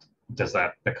 And does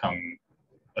that become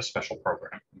a special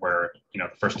program where, the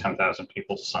first 10,000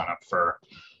 people sign up for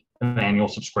an annual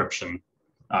subscription,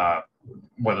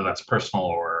 whether that's personal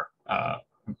or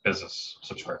business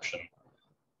subscription,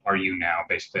 are you now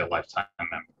basically a lifetime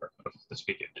member of the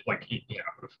speaker? Like,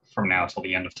 from now till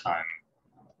the end of time,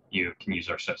 you can use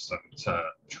our system to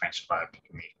transcribe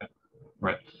media,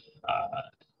 right?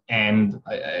 And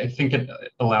I think it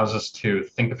allows us to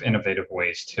think of innovative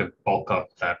ways to bulk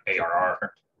up that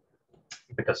ARR,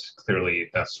 because clearly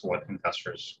that's what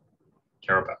investors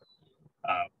care about,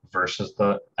 versus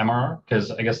the MRR,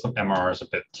 because I guess the MRR is a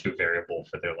bit too variable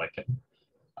for their liking,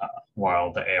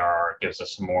 while the ARR gives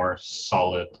us a more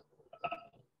solid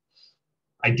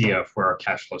idea of where our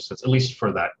cash flow sits, at least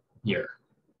for that year.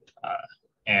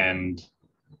 And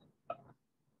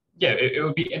yeah, it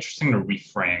would be interesting to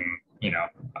reframe,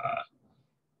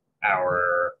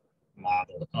 our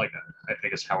model, like I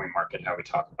guess how we market, how we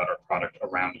talk about our product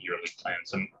around yearly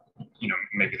plans, and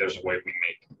maybe there's a way we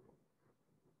make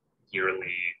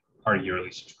our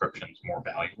yearly subscriptions more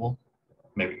valuable.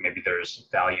 Maybe there's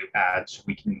value adds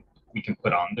we can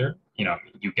put on there.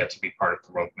 You get to be part of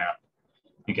the roadmap.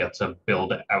 You get to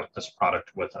build out this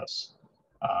product with us,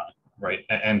 right?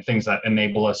 And things that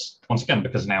enable us, once again,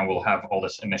 because now we'll have all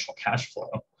this initial cash flow.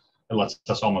 It lets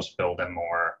us almost build a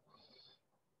more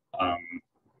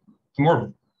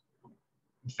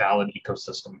valid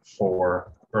ecosystem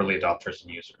for early adopters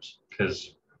and users.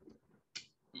 Because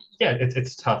yeah,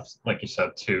 it's tough, like you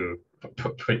said, to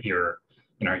put your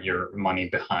money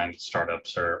behind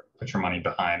startups, or put your money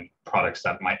behind products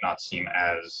that might not seem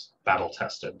as battle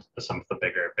tested as some of the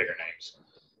bigger names.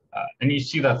 And you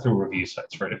see that through review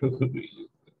sites, right?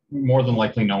 More than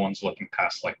likely, no one's looking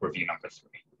past like review number 3,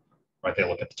 right? They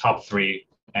look at the top 3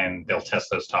 and they'll test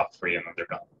those top 3 and then they're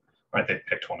gone, right? They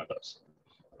picked one of those.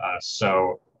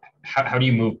 So how do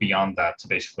you move beyond that to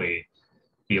basically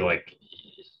be like,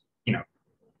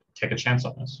 take a chance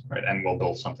on this, right? And we'll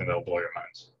build something that'll blow your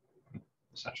minds,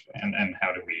 essentially. And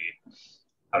how do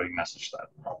we message that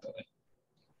properly?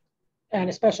 And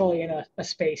especially in a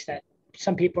space that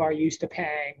some people are used to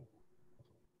paying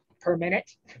per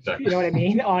minute, Exactly. You know what I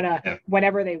mean? On Yeah.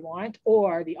 Whenever they want,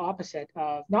 or the opposite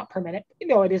of not per minute,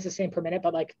 it is the same per minute,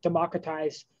 but like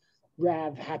democratize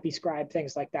Rev, Happy Scribe,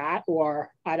 things like that,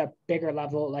 or at a bigger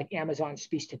level, like Amazon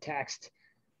speech to text,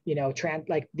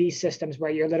 like these systems where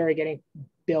you're literally getting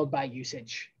billed by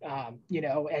usage,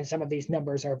 and some of these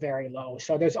numbers are very low.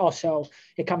 So there's also,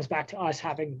 it comes back to us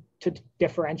having to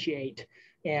differentiate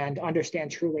and understand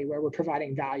truly where we're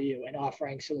providing value and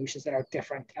offering solutions that are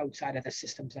different outside of the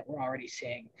systems that we're already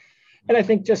seeing. And I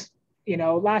think just,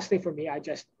 lastly for me, I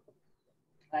just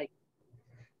like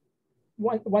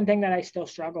one thing that I still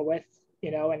struggle with,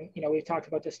 and, we've talked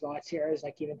about this lots here, is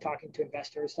like even talking to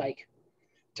investors, like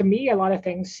to me, a lot of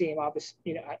things seem obvious,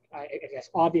 I guess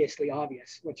obviously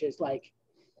obvious, which is like,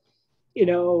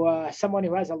 someone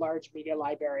who has a large media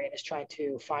library and is trying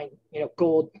to find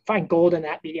gold in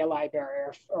that media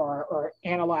library, or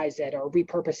analyze it or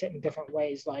repurpose it in different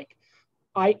ways. Like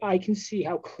I can see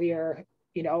how clear,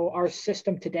 our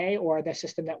system today, or the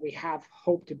system that we have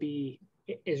hoped to be,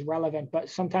 is relevant. But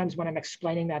sometimes when I'm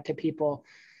explaining that to people,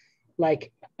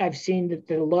 Like I've seen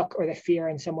the look or the fear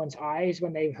in someone's eyes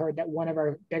when they've heard that one of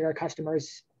our bigger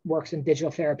customers works in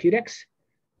digital therapeutics.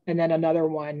 And then another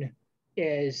one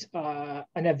is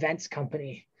an events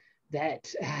company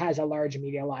that has a large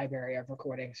media library of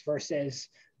recordings versus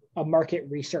a market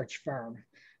research firm.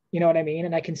 You know what I mean?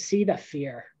 And I can see the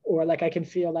fear, or like I can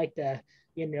feel like the,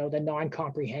 you know, the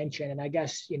non-comprehension. And I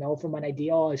guess, you know, from an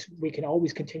ideal is we can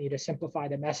always continue to simplify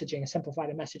the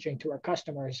messaging to our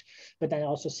customers, but then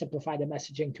also simplify the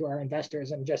messaging to our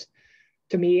investors. And just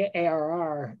to me,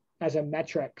 ARR as a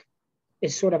metric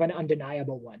is sort of an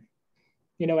undeniable one.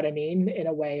 You know what I mean? In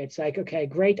a way, it's like, okay,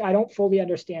 great. I don't fully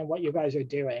understand what you guys are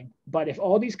doing, but if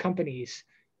all these companies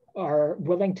are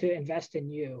willing to invest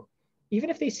in you, even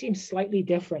if they seem slightly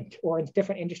different or in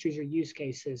different industries or use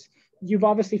cases, you've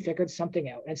obviously figured something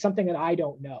out, and something that I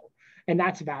don't know. And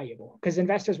that's valuable, because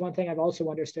investors, one thing I've also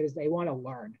understood is they want to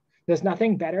learn. There's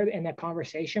nothing better in a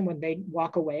conversation when they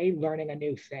walk away learning a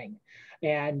new thing.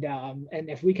 And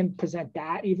if we can present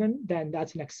that even, then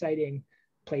that's an exciting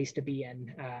place to be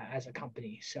in as a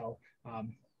company. So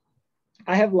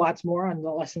I have lots more on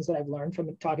the lessons that I've learned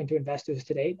from talking to investors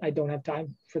to date. I don't have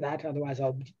time for that. Otherwise,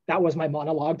 that was my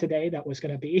monologue today. That was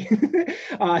going to be,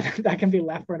 that can be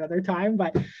left for another time.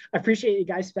 But I appreciate you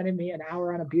guys spending me an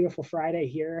hour on a beautiful Friday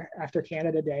here after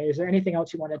Canada Day. Is there anything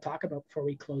else you want to talk about before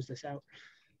we close this out?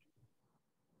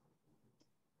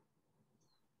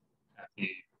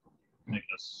 Happy, I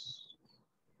guess,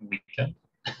 weekend.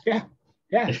 Yeah.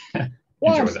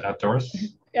 Enjoy the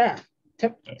outdoors. Yeah.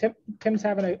 Tim's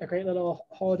having a great little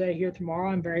holiday here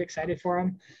tomorrow. I'm very excited for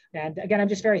him. And again, I'm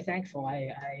just very thankful.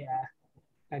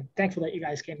 I'm thankful that you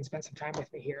guys came and spent some time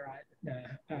with me here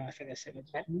for this.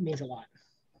 That means a lot.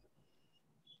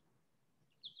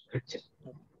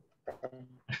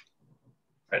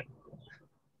 Right.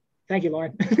 Thank you,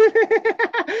 Lauren.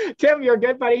 Tim, you're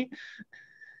good, buddy.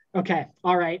 Okay.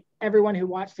 All right. Everyone who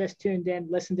watched this, tuned in,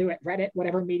 listened to it, read it,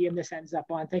 whatever medium this ends up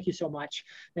on. Thank you so much.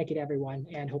 Thank you to everyone,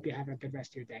 and hope you have a good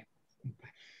rest of your day. Bye.